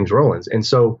 James Rollins. And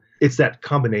so it's that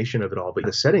combination of it all. But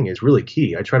the setting is really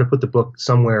key. I try to put the book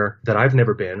somewhere that I've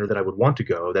never been or that I would want to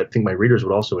go that I think my readers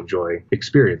would also enjoy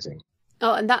experiencing.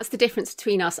 Oh, and that's the difference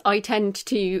between us. I tend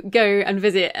to go and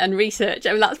visit and research.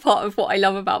 I mean, that's part of what I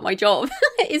love about my job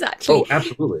is actually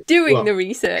doing the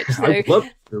research. So. I love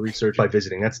the research by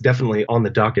visiting. That's definitely on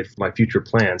the docket for my future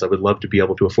plans. I would love to be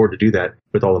able to afford to do that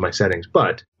with all of my settings.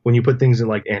 But when you put things in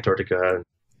like Antarctica.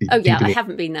 I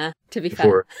haven't been there, to be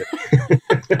fair.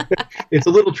 It's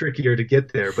a little trickier to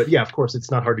get there. But yeah, of course,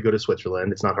 it's not hard to go to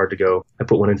Switzerland. It's not hard to go. I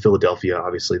put one in Philadelphia,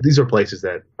 obviously. These are places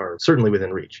that are certainly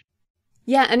within reach.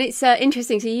 Yeah, and it's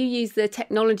interesting. So you use the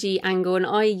technology angle and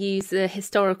I use the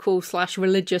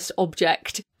historical/religious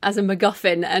object as a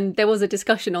MacGuffin. And there was a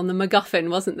discussion on the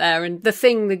MacGuffin, wasn't there? And the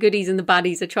thing the goodies and the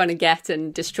baddies are trying to get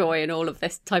and destroy and all of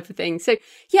this type of thing. So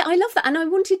yeah, I love that. And I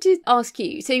wanted to ask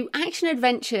you, so action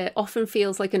adventure often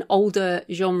feels like an older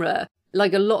genre.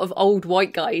 Like a lot of old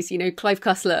white guys, Clive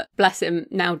Cussler, bless him,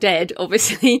 now dead,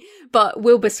 obviously, but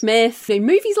Wilbur Smith,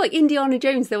 movies like Indiana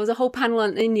Jones, there was a whole panel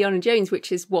on Indiana Jones,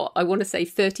 which is what, I want to say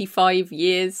 35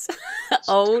 years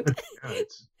old.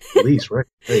 At least, right?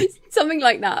 Something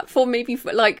like that, for maybe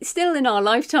like still in our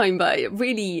lifetime, but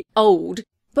really old.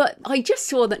 But I just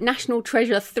saw that National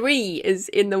Treasure 3 is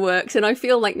in the works, and I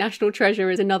feel like National Treasure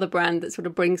is another brand that sort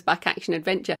of brings back action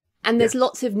adventure. And there's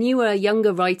lots of newer,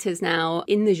 younger writers now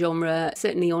in the genre,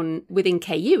 certainly within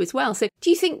KU as well. So do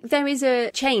you think there is a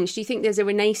change? Do you think there's a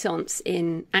renaissance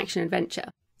in action adventure?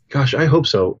 Gosh, I hope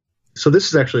so. So this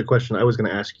is actually a question I was going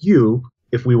to ask you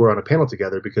if we were on a panel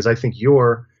together, because I think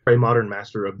you're a modern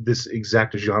master of this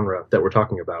exact genre that we're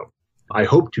talking about. I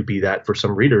hope to be that for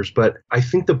some readers, but I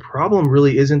think the problem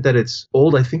really isn't that it's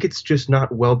old. I think it's just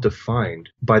not well defined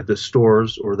by the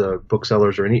stores or the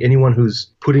booksellers or anyone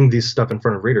who's putting this stuff in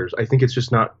front of readers. I think it's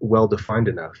just not well defined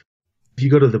enough. If you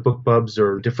go to the BookBubs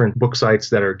or different book sites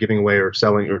that are giving away or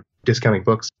selling or discounting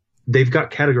books, they've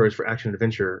got categories for action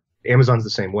adventure. Amazon's the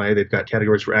same way. They've got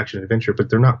categories for action adventure, but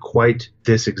they're not quite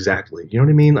this exactly. You know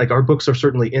what I mean? Like, our books are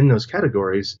certainly in those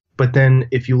categories, but then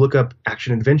if you look up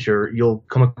action adventure, you'll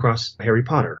come across Harry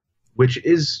Potter, which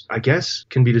is, I guess,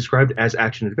 can be described as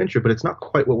action adventure, but it's not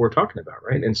quite what we're talking about,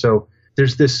 right? And so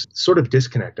there's this sort of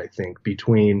disconnect, I think,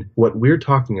 between what we're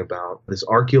talking about, this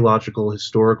archaeological,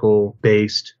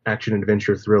 historical-based action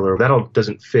adventure thriller. That all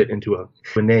doesn't fit into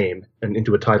a name and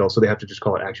into a title, so they have to just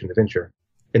call it action adventure.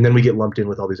 And then we get lumped in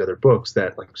with all these other books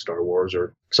that, like Star Wars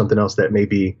or something else that may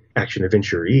be action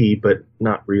adventure-y, but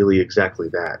not really exactly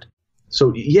that.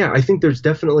 So, yeah, I think there's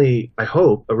definitely, I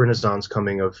hope, a renaissance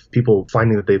coming of people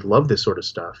finding that they love this sort of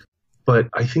stuff. But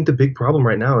I think the big problem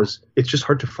right now is it's just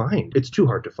hard to find. It's too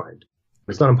hard to find.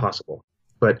 It's not impossible.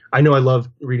 But I know I love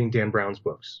reading Dan Brown's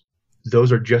books.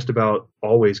 Those are just about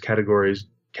always categorized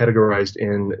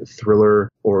in thriller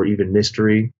or even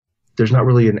mystery. There's not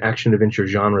really an action adventure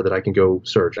genre that I can go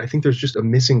search. I think there's just a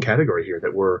missing category here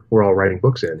that we're all writing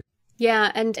books in.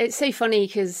 Yeah, and it's so funny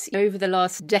because over the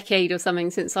last decade or something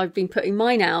since I've been putting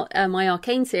mine out, my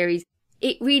Arcane series,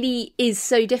 it really is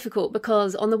so difficult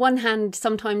because on the one hand,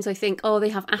 sometimes I think, oh, they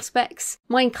have aspects.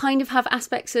 Mine kind of have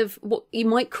aspects of what you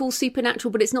might call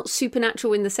supernatural, but it's not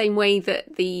supernatural in the same way that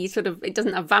it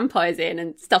doesn't have vampires in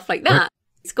and stuff like that. Right.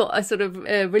 It's got a sort of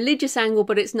religious angle,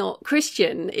 but it's not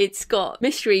Christian. It's got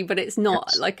mystery, but it's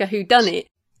not like a whodunit.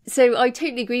 So I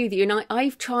totally agree with you. And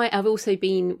I've also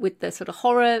been with the sort of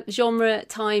horror genre at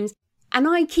times. And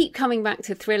I keep coming back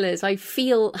to thrillers. I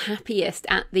feel happiest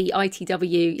at the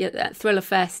ITW, at Thriller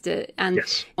Fest, and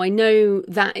I know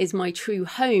that is my true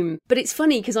home. But it's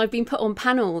funny because I've been put on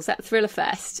panels at Thriller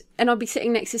Fest and I'll be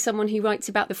sitting next to someone who writes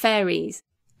about the fairies.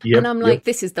 And I'm like,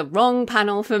 this is the wrong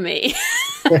panel for me.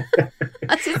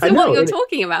 That's just what you're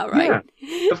talking about, right?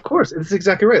 Yeah, of course. It's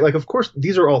exactly right. Like, of course,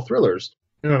 these are all thrillers.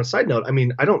 And on a side note, I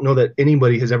mean, I don't know that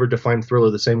anybody has ever defined thriller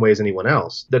the same way as anyone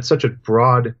else. That's such a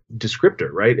broad descriptor,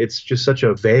 right? It's just such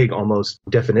a vague, almost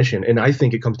definition. And I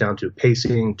think it comes down to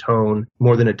pacing, tone,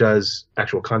 more than it does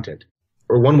actual content.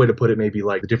 Or one way to put it may be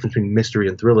like the difference between mystery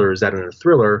and thriller is that in a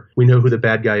thriller, we know who the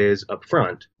bad guy is up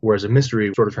front, whereas a mystery,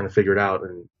 we're sort of trying to figure it out.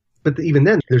 But even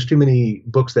then, there's too many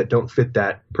books that don't fit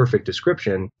that perfect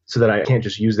description so that I can't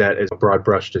just use that as a broad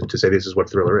brush to say this is what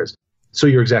thriller is. So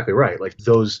you're exactly right. Like,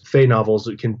 those fae novels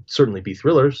can certainly be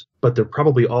thrillers, but they're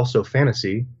probably also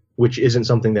fantasy, which isn't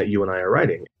something that you and I are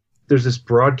writing. There's this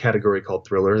broad category called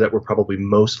thriller that we're probably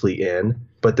mostly in,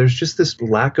 but there's just this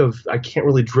lack of, I can't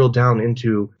really drill down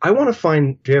into, I want to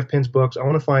find J.F. Penn's books, I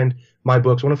want to find my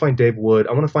books, I want to find Dave Wood,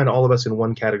 I want to find all of us in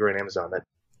one category on Amazon. That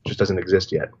just doesn't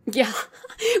exist yet. Yeah.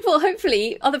 Well,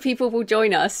 hopefully other people will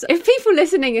join us. If people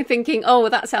listening are thinking, oh, well,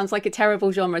 that sounds like a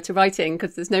terrible genre to write in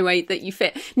because there's no way that you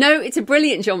fit. No, it's a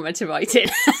brilliant genre to write in.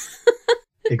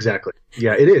 Exactly.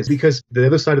 Yeah, it is. Because the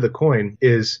other side of the coin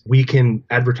is we can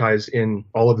advertise in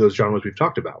all of those genres we've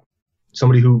talked about.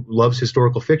 Somebody who loves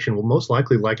historical fiction will most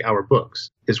likely like our books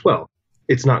as well.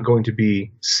 It's not going to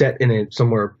be set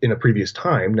somewhere in a previous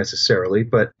time necessarily,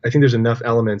 but I think there's enough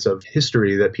elements of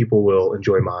history that people will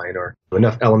enjoy mine, or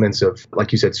enough elements of,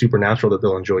 like you said, supernatural that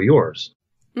they'll enjoy yours.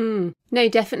 No,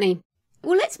 definitely.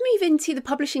 Well, let's move into the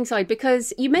publishing side,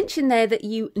 because you mentioned there that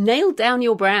you nailed down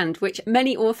your brand, which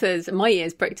many authors, my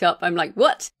ears pricked up. I'm like,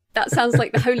 what? That sounds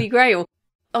like the Holy Grail.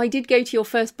 I did go to your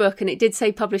first book and it did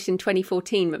say published in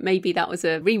 2014, but maybe that was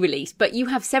a re-release. But you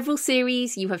have several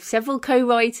series, you have several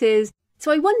co-writers.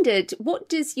 So I wondered, what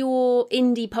does your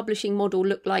indie publishing model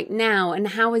look like now, and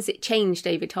how has it changed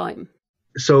over time?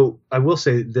 So I will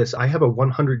say this, I have a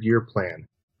 100-year plan.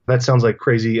 That sounds like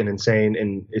crazy and insane,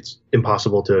 and it's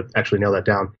impossible to actually nail that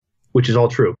down, which is all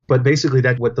true. But basically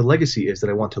that's what the legacy is that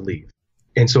I want to leave.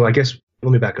 And so I guess,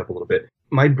 let me back up a little bit.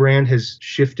 My brand has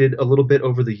shifted a little bit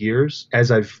over the years as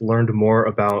I've learned more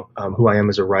about who I am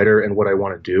as a writer and what I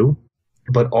want to do.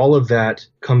 But all of that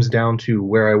comes down to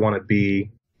where I want to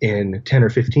be in 10 or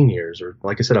 15 years, or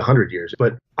like I said, 100 years.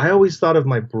 But I always thought of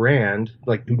my brand,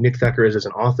 like who Nick Thacker is as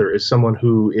an author, as someone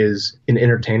who is an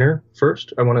entertainer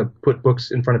first. I want to put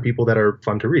books in front of people that are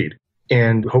fun to read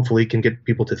and hopefully can get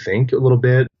people to think a little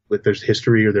bit. If there's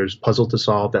history or there's puzzle to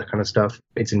solve, that kind of stuff,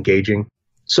 it's engaging.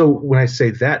 So when I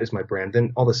say that is my brand,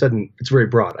 then all of a sudden it's very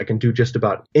broad. I can do just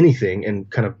about anything and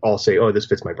kind of all say, oh, this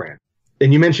fits my brand.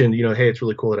 And you mentioned, hey, it's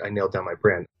really cool that I nailed down my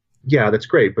brand. Yeah, that's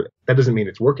great, but that doesn't mean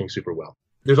it's working super well.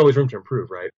 There's always room to improve,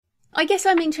 right? I guess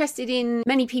I'm interested in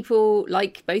many people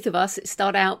like both of us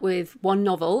start out with one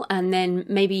novel and then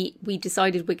maybe we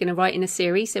decided we're going to write in a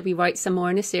series. So we write some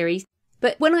more in a series.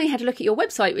 But when I had a look at your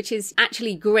website, which is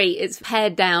actually great, it's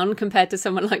pared down compared to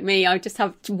someone like me. I just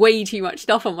have way too much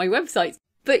stuff on my website.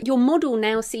 But your model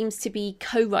now seems to be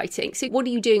co-writing. So what are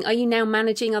you doing? Are you now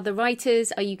managing other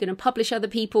writers? Are you going to publish other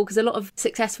people? Because a lot of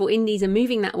successful indies are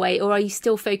moving that way. Or are you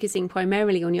still focusing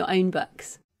primarily on your own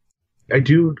books? I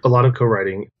do a lot of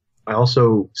co-writing. I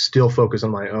also still focus on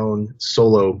my own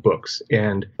solo books.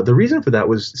 And the reason for that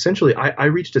was essentially I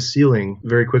reached a ceiling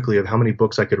very quickly of how many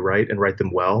books I could write and write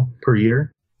them well per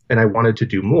year. And I wanted to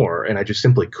do more. And I just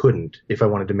simply couldn't if I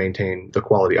wanted to maintain the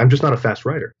quality. I'm just not a fast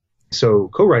writer. So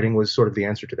co-writing was sort of the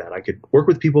answer to that. I could work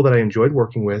with people that I enjoyed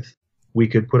working with. We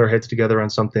could put our heads together on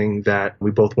something that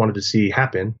we both wanted to see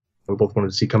happen. We both wanted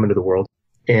to see come into the world.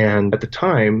 And at the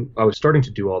time I was starting to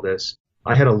do all this,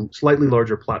 I had a slightly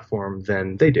larger platform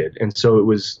than they did. And so it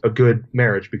was a good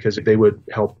marriage because they would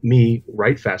help me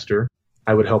write faster.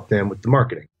 I would help them with the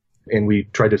marketing. And we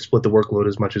tried to split the workload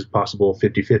as much as possible,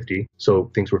 50-50.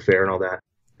 So things were fair and all that.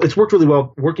 It's worked really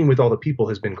well. Working with all the people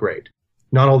has been great.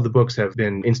 Not all of the books have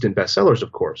been instant bestsellers,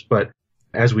 of course, but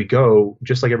as we go,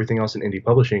 just like everything else in indie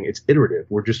publishing, it's iterative.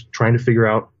 We're just trying to figure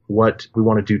out what we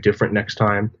want to do different next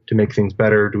time to make things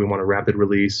better. Do we want a rapid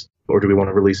release or do we want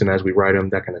to release them as we write them,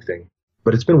 that kind of thing.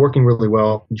 But it's been working really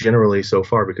well generally so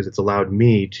far because it's allowed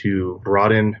me to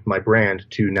broaden my brand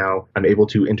to now I'm able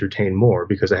to entertain more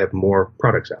because I have more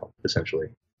products out, essentially.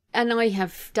 And I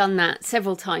have done that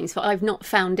several times, but I've not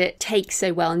found it take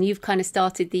so well. And you've kind of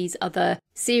started these other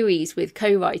series with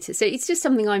co-writers. So it's just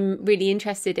something I'm really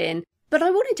interested in. But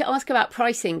I wanted to ask about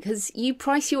pricing because you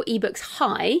price your ebooks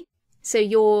high. So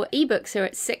your ebooks are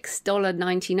at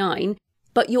 $6.99,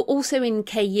 but you're also in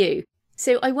KU.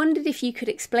 So I wondered if you could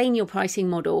explain your pricing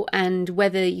model and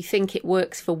whether you think it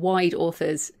works for wide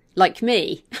authors like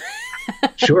me.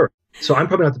 Sure. So I'm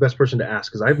probably not the best person to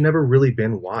ask because I've never really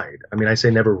been wide. I mean, I say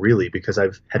never really because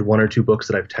I've had one or two books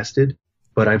that I've tested,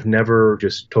 but I've never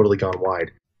just totally gone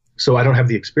wide. So I don't have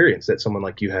the experience that someone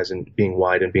like you has in being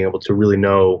wide and being able to really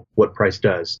know what price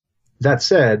does. That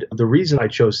said, the reason I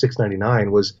chose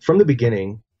 $6.99 was from the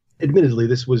beginning. Admittedly,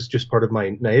 this was just part of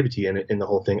my naivety in the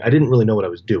whole thing. I didn't really know what I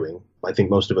was doing. I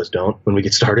think most of us don't when we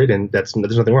get started, and there's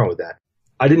nothing wrong with that.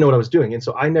 I didn't know what I was doing, and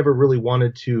so I never really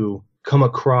wanted to come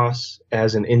across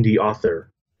as an indie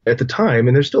author at the time.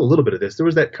 And there's still a little bit of this. There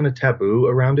was that kind of taboo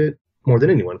around it more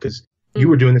than anyone because you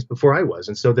were doing this before I was.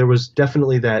 And so there was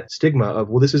definitely that stigma of,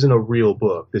 well, this isn't a real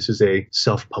book. This is a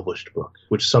self-published book,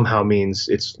 which somehow means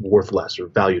it's worth less or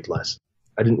valued less.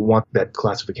 I didn't want that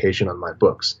classification on my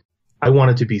books. I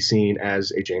wanted to be seen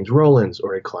as a James Rowlands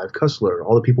or a Clive Cussler,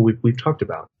 all the people we've talked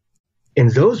about. And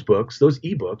those books, those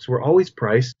ebooks, were always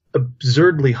priced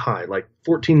absurdly high, like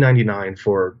 $14.99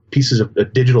 for pieces of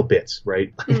digital bits,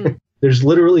 right? There's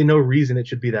literally no reason it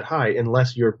should be that high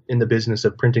unless you're in the business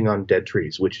of printing on dead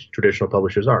trees, which traditional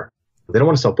publishers are. They don't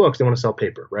want to sell books, they want to sell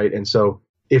paper, right? And so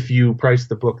if you price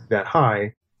the book that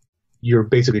high, you're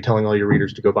basically telling all your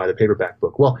readers to go buy the paperback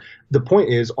book. Well, the point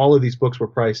is all of these books were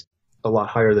priced a lot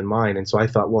higher than mine. And so I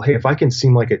thought, well, hey, if I can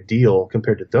seem like a deal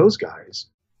compared to those guys,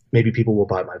 maybe people will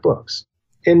buy my books.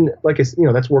 And like I said,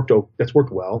 that's worked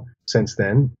well since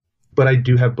then. But I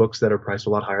do have books that are priced a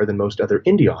lot higher than most other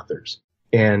indie authors.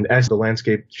 And as the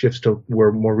landscape shifts to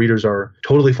where more readers are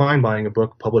totally fine buying a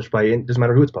book published by, it doesn't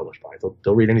matter who it's published by,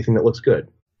 they'll read anything that looks good.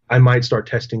 I might start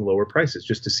testing lower prices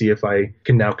just to see if I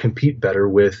can now compete better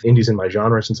with indies in my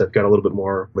genre since I've got a little bit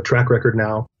more of a track record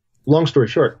now. Long story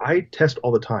short, I test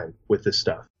all the time with this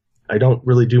stuff. I don't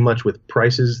really do much with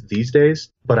prices these days,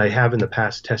 but I have in the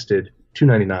past tested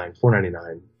 $2.99,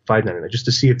 $4.99, $5.99 just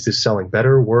to see if this is selling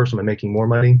better, worse, am I making more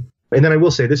money? And then I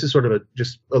will say, this is sort of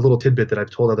just a little tidbit that I've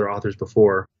told other authors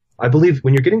before. I believe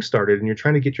when you're getting started and you're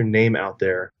trying to get your name out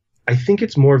there, I think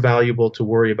it's more valuable to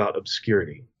worry about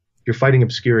obscurity. You're fighting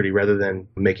obscurity rather than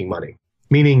making money.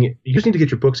 Meaning you just need to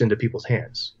get your books into people's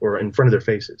hands or in front of their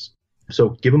faces. So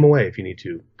give them away if you need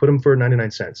to. Put them for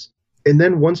 99 cents. And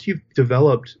then once you've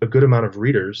developed a good amount of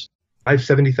readers, I have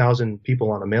 70,000 people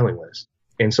on a mailing list.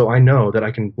 And so I know that I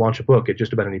can launch a book at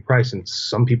just about any price and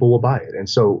some people will buy it. And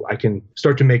so I can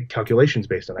start to make calculations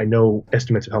based on it. I know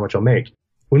estimates of how much I'll make.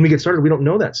 When we get started, we don't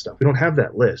know that stuff. We don't have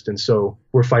that list. And so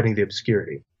we're fighting the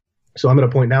obscurity. So I'm at a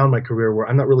point now in my career where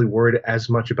I'm not really worried as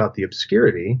much about the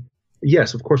obscurity.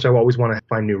 Yes, of course, I always want to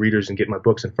find new readers and get my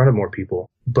books in front of more people.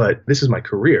 But this is my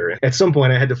career. At some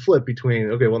point, I had to flip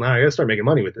between, okay, well, now I got to start making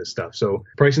money with this stuff. So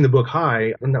pricing the book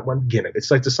high, I'm not one gimmick.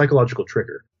 It's like the psychological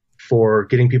trigger for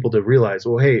getting people to realize,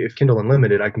 well, hey, if Kindle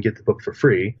Unlimited, I can get the book for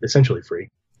free, essentially free.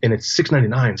 And it's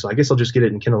 $6.99, so I guess I'll just get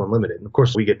it in Kindle Unlimited. And of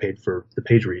course, we get paid for the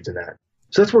page reads and that.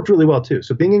 So that's worked really well too.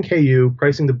 So being in KU,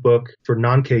 pricing the book for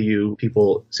non-KU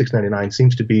people $6.99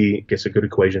 seems to be, I guess, a good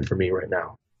equation for me right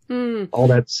now. All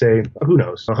that to say, who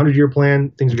knows? A 100-year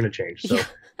plan, things are going to change. So.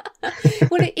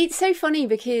 Well, it's so funny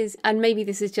because, and maybe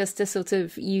this is just a sort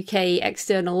of UK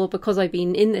external, or because I've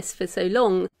been in this for so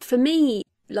long, for me,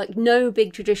 like no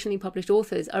big traditionally published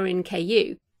authors are in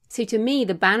KU. So to me,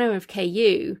 the banner of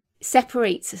KU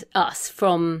separates us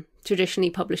from traditionally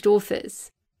published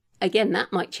authors. Again,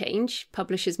 that might change.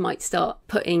 Publishers might start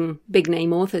putting big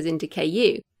name authors into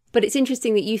KU. But it's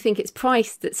interesting that you think it's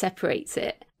price that separates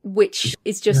it, which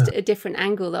is just a different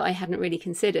angle that I hadn't really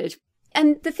considered.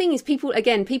 And the thing is, people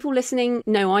listening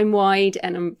know I'm wide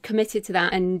and I'm committed to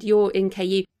that, and you're in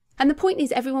KU. And the point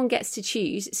is everyone gets to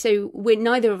choose. So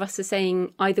neither of us are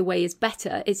saying either way is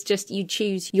better. It's just you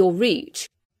choose your route.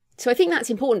 So I think that's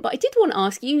important. But I did want to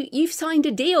ask you, you've signed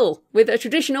a deal with a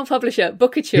traditional publisher,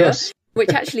 Bookature. Yes. Which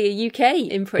actually a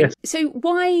UK imprint. Yes. So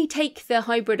why take the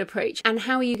hybrid approach, and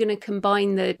how are you going to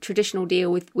combine the traditional deal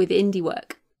with indie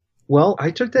work? Well, I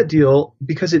took that deal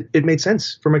because it made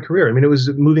sense for my career. I mean, it was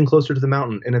moving closer to the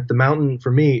mountain. And if the mountain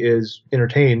for me is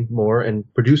entertain more and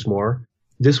produce more,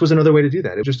 this was another way to do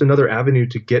that. It's just another avenue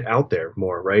to get out there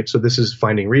more, right? So this is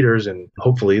finding readers, and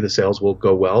hopefully the sales will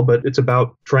go well, but it's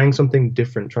about trying something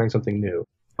different, trying something new.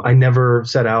 I never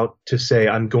set out to say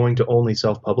I'm going to only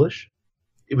self-publish.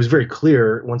 It was very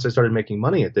clear once I started making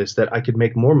money at this that I could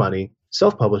make more money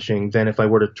self-publishing than if I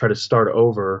were to try to start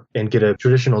over and get a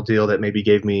traditional deal that maybe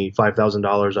gave me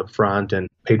 $5,000 up front and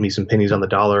paid me some pennies on the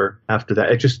dollar after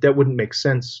that. That wouldn't make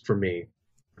sense for me.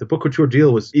 The Bookature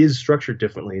deal is structured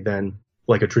differently than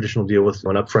like a traditional deal with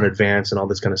an upfront advance and all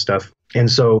this kind of stuff. And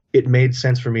so it made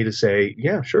sense for me to say,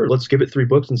 yeah, sure, let's give it 3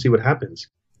 books and see what happens.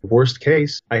 Worst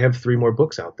case, I have 3 more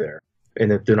books out there.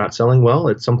 And if they're not selling well,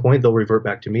 at some point they'll revert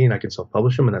back to me and I can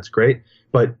self-publish them, and that's great.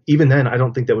 But even then, I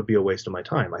don't think that would be a waste of my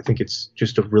time. I think it's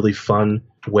just a really fun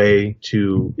way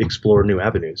to explore new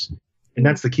avenues. And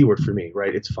that's the keyword for me,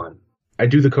 right? It's fun. I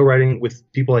do the co-writing with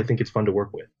people I think it's fun to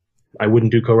work with. I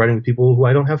wouldn't do co-writing with people who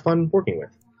I don't have fun working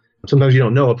with. Sometimes you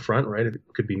don't know up front, right? It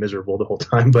could be miserable the whole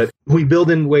time, but we build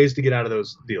in ways to get out of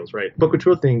those deals, right?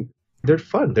 Bookature thing, they're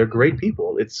fun. They're great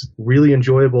people. It's really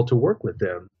enjoyable to work with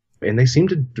them. And they seem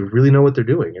to really know what they're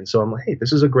doing. And so I'm like, hey,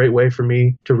 this is a great way for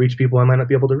me to reach people I might not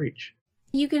be able to reach.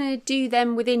 Are you going to do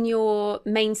them within your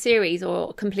main series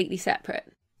or completely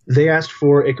separate? They asked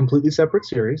for a completely separate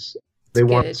series. They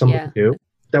want something new.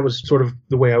 That was sort of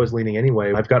the way I was leaning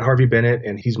anyway. I've got Harvey Bennett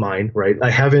and he's mine, right?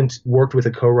 I haven't worked with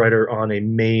a co-writer on a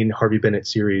main Harvey Bennett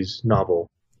series novel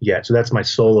yet. So that's my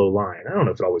solo line. I don't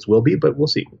know if it always will be, but we'll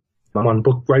see. I'm on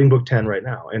writing book 10 right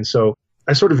now. And so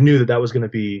I sort of knew that was going to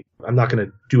be, I'm not going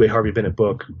to do a Harvey Bennett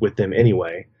book with them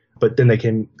anyway. But then they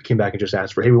came back and just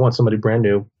asked for, hey, we want somebody brand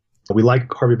new. We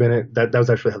like Harvey Bennett. That was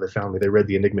actually how they found me. They read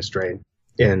The Enigma Strain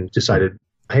and decided,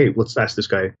 hey, let's ask this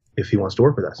guy if he wants to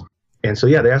work with us. And so,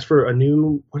 yeah, they asked for a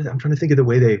new, I'm trying to think of the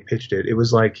way they pitched it. It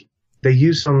was like they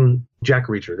used some Jack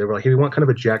Reacher. They were like, hey, we want kind of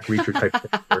a Jack Reacher type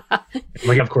character. I'm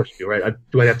like, of course you do, right?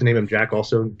 Do I have to name him Jack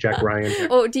also? Jack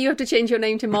Ryan? Or do you have to change your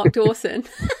name to Mark Dawson?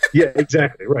 Yeah,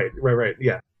 exactly. Right.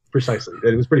 Yeah, precisely.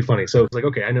 It was pretty funny. So it's like,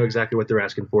 okay, I know exactly what they're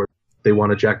asking for. They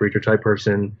want a Jack Reacher type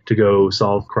person to go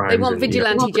solve crimes. They want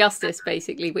vigilante justice,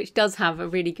 basically, which does have a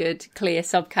really good, clear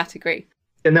subcategory.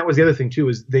 And that was the other thing, too,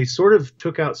 is they sort of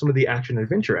took out some of the action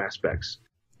adventure aspects,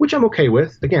 which I'm okay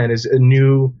with. Again, is a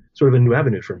new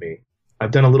avenue for me.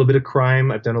 I've done a little bit of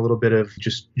crime. I've done a little bit of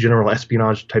just general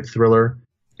espionage type thriller.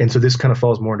 And so this kind of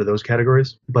falls more into those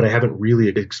categories. But I haven't really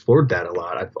explored that a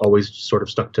lot. I've always sort of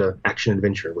stuck to action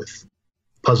adventure with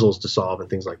puzzles to solve and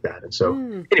things like that. And so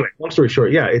anyway, long story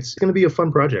short, yeah, it's going to be a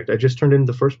fun project. I just turned in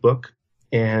the first book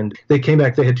and they came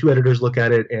back. They had 2 editors look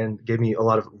at it and gave me a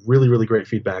lot of really, really great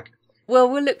feedback. Well,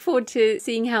 we'll look forward to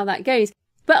seeing how that goes.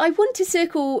 But I want to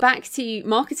circle back to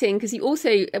marketing because you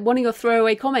also, one of your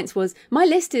throwaway comments was, my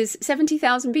list is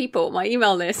 70,000 people, my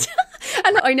email list.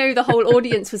 And I know the whole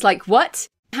audience was like, what?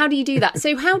 How do you do that?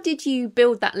 So how did you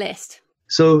build that list?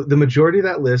 So the majority of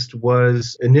that list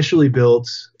was initially built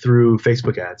through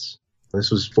Facebook ads.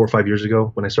 This was 4 or 5 years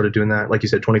ago when I started doing that. Like you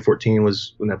said, 2014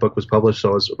 was when that book was published.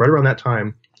 So I was right around that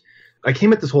time. I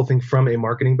came at this whole thing from a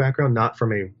marketing background, not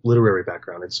from a literary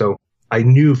background. And so I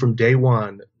knew from day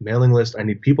one, mailing list, I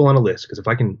need people on a list, because if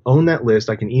I can own that list,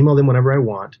 I can email them whenever I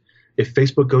want. If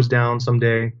Facebook goes down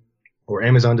someday or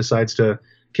Amazon decides to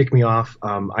kick me off,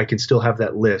 I can still have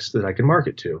that list that I can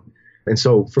market to. And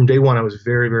so from day one, I was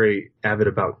very, very avid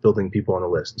about building people on a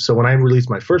list. So when I released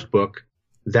my first book,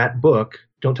 that book,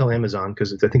 don't tell Amazon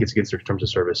because I think it's against their terms of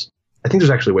service. I think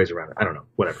there's actually ways around it. I don't know,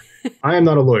 whatever. I am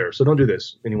not a lawyer, so don't do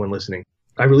this, anyone listening.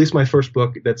 I released my first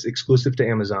book that's exclusive to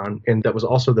Amazon, and that was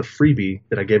also the freebie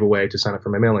that I gave away to sign up for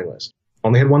my mailing list.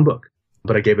 Only had one book,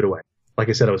 but I gave it away. Like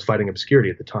I said, I was fighting obscurity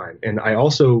at the time. And I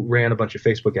also ran a bunch of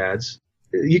Facebook ads.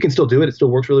 You can still do it. It still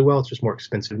works really well. It's just more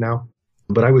expensive now.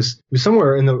 But it was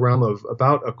somewhere in the realm of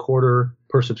about a quarter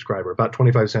per subscriber, about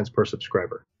 25 cents per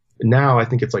subscriber. Now I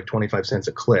think it's like 25 cents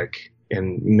a click,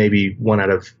 and maybe 1 out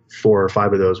of 4 or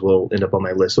 5 of those will end up on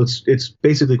my list. So it's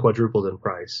basically quadrupled in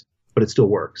price, but it still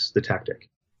works, the tactic.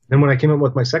 Then when I came up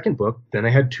with my second book, then I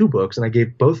had 2 books, and I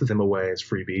gave both of them away as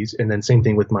freebies. And then same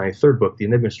thing with my third book, The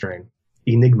Enigma Strain,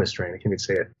 I can't even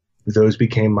say it. Those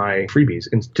became my freebies.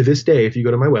 And to this day, if you go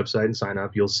to my website and sign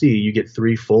up, you'll see you get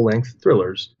 3 full-length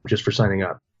thrillers just for signing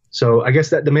up. So I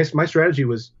guess that my strategy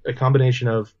was a combination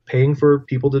of paying for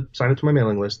people to sign up to my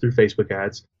mailing list through Facebook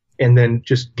ads, and then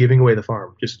just giving away the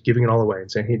farm, just giving it all away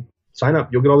and saying, hey, sign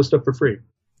up, you'll get all this stuff for free.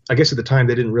 I guess at the time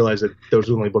they didn't realize that those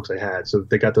were the only books I had, so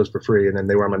they got those for free, and then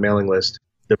they were on my mailing list.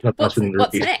 What's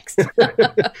next?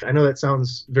 I know that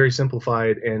sounds very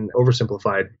simplified and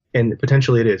oversimplified, and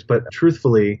potentially it is, but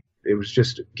truthfully, it was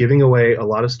just giving away a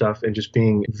lot of stuff and just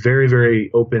being very,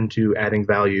 very open to adding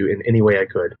value in any way I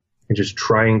could, and just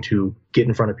trying to get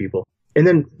in front of people. And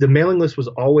then the mailing list was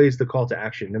always the call to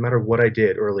action, no matter what I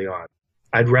did early on.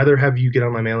 I'd rather have you get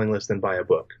on my mailing list than buy a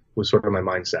book, was sort of my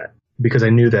mindset. Because I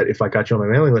knew that if I got you on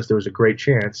my mailing list, there was a great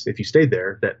chance, if you stayed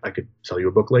there, that I could sell you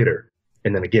a book later.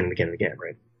 And then again and again and again,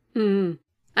 right?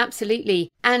 Absolutely.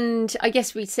 And I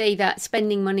guess we'd say that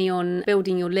spending money on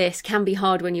building your list can be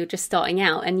hard when you're just starting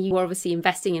out. And you were obviously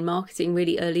investing in marketing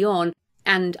really early on.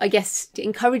 And I guess to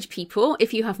encourage people,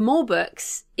 if you have more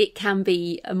books, it can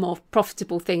be a more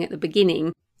profitable thing at the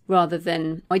beginning, rather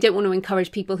than, I don't want to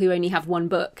encourage people who only have one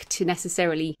book to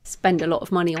necessarily spend a lot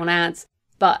of money on ads.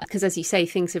 But because, as you say,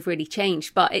 things have really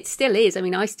changed. But it still is. I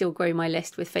mean, I still grow my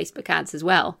list with Facebook ads as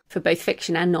well for both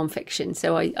fiction and non-fiction.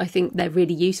 So I think they're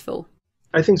really useful.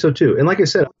 I think so, too. And like I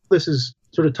said, this is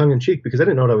sort of tongue in cheek because I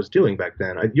didn't know what I was doing back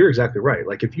then. You're exactly right.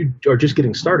 Like if you are just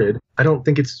getting started, I don't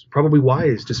think it's probably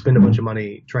wise to spend a bunch of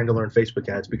money trying to learn Facebook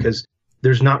ads, because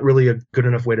there's not really a good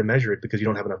enough way to measure it because you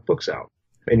don't have enough books out.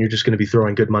 And you're just going to be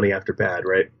throwing good money after bad,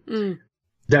 right?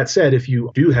 That said, if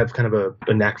you do have kind of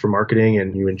a knack for marketing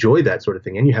and you enjoy that sort of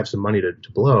thing and you have some money to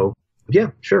blow,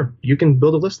 yeah, sure, you can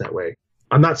build a list that way.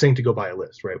 I'm not saying to go buy a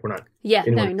list, right? We're not. Yeah,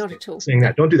 no, not at all. Saying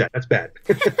that. Don't do that. That's bad.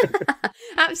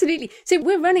 Absolutely. So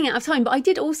we're running out of time, but I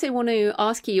did also want to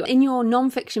ask you, in your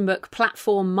nonfiction book,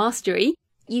 Platform Mastery,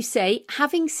 you say,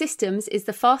 having systems is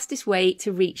the fastest way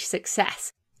to reach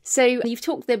success. So you've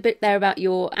talked a bit there about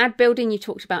your ad building. You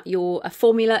talked about your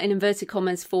formula in inverted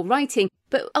commas for writing.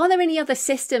 But are there any other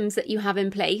systems that you have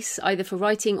in place, either for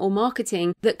writing or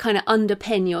marketing, that kind of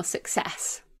underpin your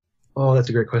success? Oh, that's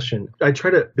a great question. I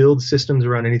try to build systems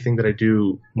around anything that I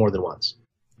do more than once.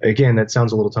 Again, that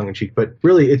sounds a little tongue-in-cheek, but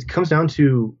really it comes down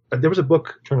to, there was a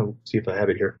book, I'm trying to see if I have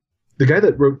it here. The guy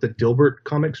that wrote the Dilbert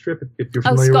comic strip, if you're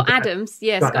familiar with Scott Adams.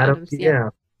 Yeah, Scott Adams. Yeah.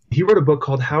 He wrote a book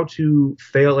called How to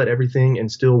Fail at Everything and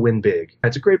Still Win Big.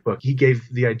 That's a great book. He gave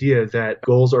the idea that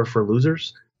goals are for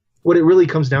losers. What it really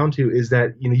comes down to is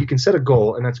that, you can set a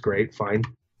goal, and that's great, fine.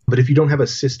 But if you don't have a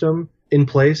system in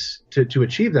place to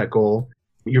achieve that goal,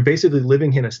 you're basically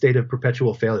living in a state of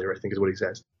perpetual failure, I think is what he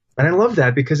says. And I love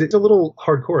that because it's a little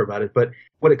hardcore about it. But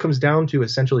what it comes down to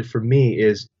essentially for me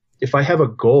is if I have a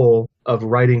goal of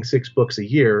writing 6 books a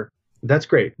year, that's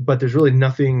great. But there's really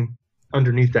nothing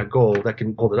underneath that goal that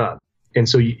can hold it up. And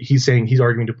so he's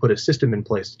arguing to put a system in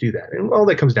place to do that. And all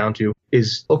that comes down to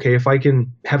is, okay, if I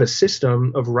can have a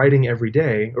system of writing every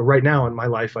day, or right now in my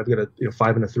life, I've got a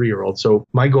 5 and a 3-year-old. So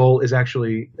my goal is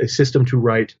actually a system to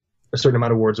write a certain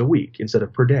amount of words a week instead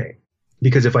of per day.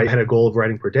 Because if I had a goal of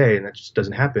writing per day and that just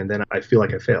doesn't happen, then I feel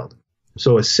like I failed.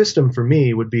 So a system for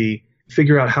me would be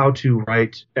figure out how to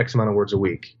write X amount of words a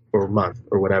week or a month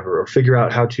or whatever, or figure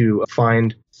out how to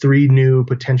find 3 new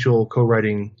potential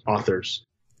co-writing authors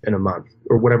in a month,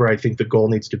 or whatever I think the goal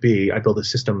needs to be. I build a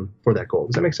system for that goal.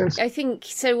 Does that make sense? I think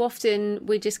so often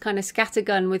we just kind of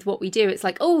scattergun with what we do. It's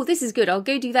like, oh, this is good, I'll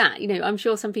go do that. I'm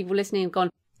sure some people listening have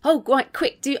gone, oh, right,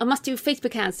 quick, I must do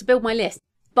Facebook ads to build my list.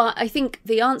 But I think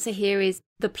the answer here is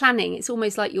the planning. It's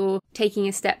almost like you're taking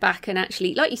a step back and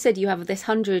actually, like you said, you have this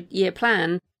 100-year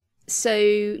plan.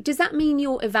 So does that mean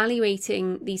you're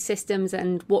evaluating these systems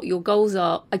and what your goals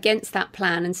are against that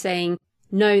plan and saying,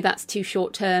 no, that's too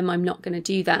short term, I'm not going to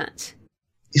do that?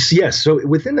 Yes. So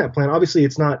within that plan, obviously,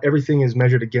 it's not everything is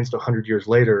measured against 100 years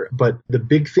later, but the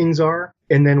big things are.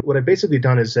 And then what I've basically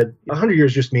done is said 100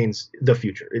 years just means the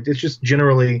future. It's just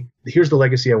generally, here's the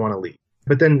legacy I want to leave.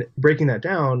 But then breaking that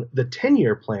down, the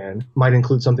 10-year plan might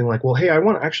include something like, well, hey, I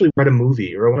want to actually write a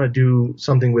movie, or I want to do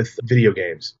something with video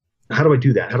games. How do I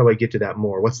do that? How do I get to that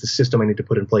more? What's the system I need to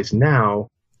put in place now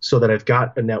so that I've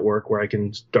got a network where I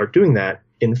can start doing that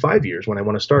in 5 years when I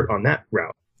want to start on that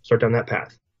route, start down that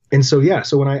path? And so,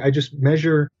 so when I just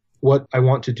measure what I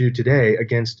want to do today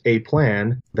against a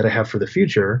plan that I have for the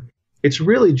future, it's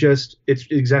really just, it's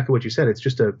exactly what you said. It's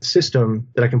just a system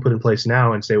that I can put in place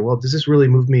now and say, well, does this really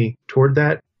move me toward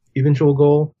that eventual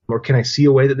goal? Or can I see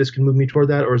a way that this can move me toward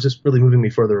that? Or is this really moving me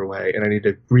further away? And I need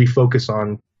to refocus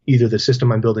on either the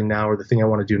system I'm building now or the thing I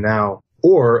want to do now,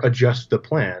 or adjust the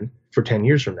plan for 10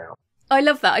 years from now. I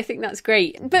love that. I think that's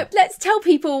great. But let's tell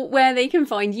people where they can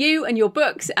find you and your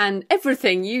books and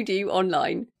everything you do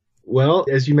online. Well,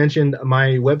 as you mentioned,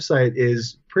 my website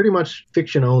is pretty much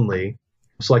fiction only.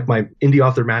 So like my indie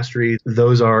author mastery,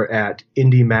 those are at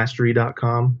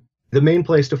indiemastery.com. The main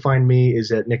place to find me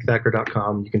is at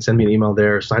nickthacker.com. You can send me an email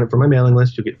there, sign up for my mailing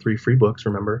list. You'll get 3 free books,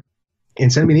 remember.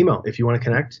 And send me an email if you want to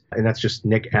connect. And that's just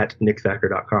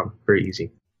nick@nickthacker.com. Very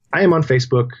easy. I am on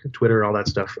Facebook, Twitter, all that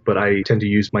stuff, but I tend to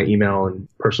use my email and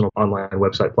personal online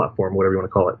website platform, whatever you want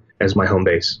to call it, as my home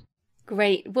base.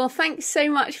 Great. Well, thanks so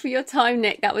much for your time,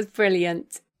 Nick. That was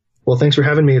brilliant. Well, thanks for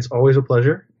having me. It's always a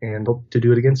pleasure, and hope to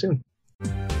do it again soon.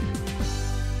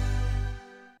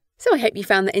 So I hope you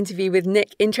found the interview with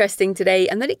Nick interesting today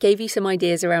and that it gave you some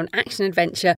ideas around action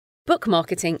adventure, book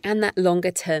marketing, and that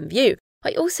longer term view.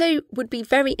 I also would be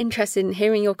very interested in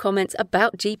hearing your comments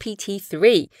about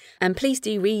GPT-3. And please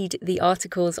do read the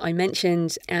articles I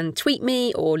mentioned and tweet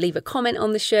me or leave a comment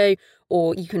on the show,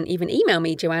 or you can even email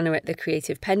me,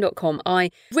 joanna@thecreativepen.com.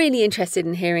 I'm really interested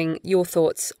in hearing your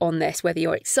thoughts on this, whether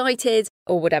you're excited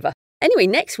or whatever. Anyway,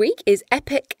 next week is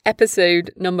epic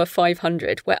episode number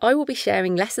 500, where I will be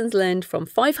sharing lessons learned from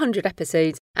 500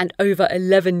 episodes and over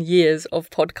 11 years of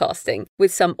podcasting,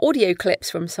 with some audio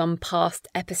clips from some past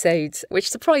episodes,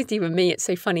 which surprised even me. It's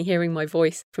so funny hearing my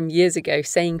voice from years ago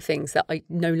saying things that I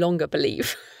no longer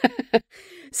believe.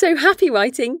 So happy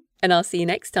writing, and I'll see you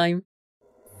next time.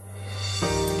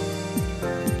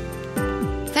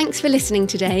 Thanks for listening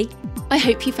today. I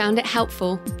hope you found it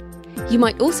helpful. You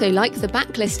might also like the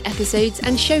backlist episodes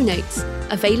and show notes,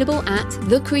 available at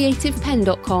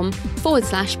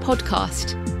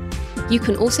thecreativepen.com/podcast. You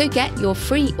can also get your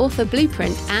free author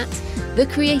blueprint at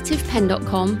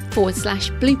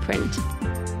thecreativepen.com/blueprint.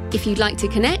 If you'd like to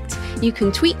connect, you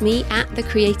can tweet me at The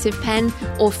Creative Pen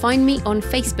or find me on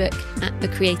Facebook at The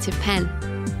Creative Pen.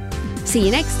 See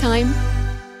you next time.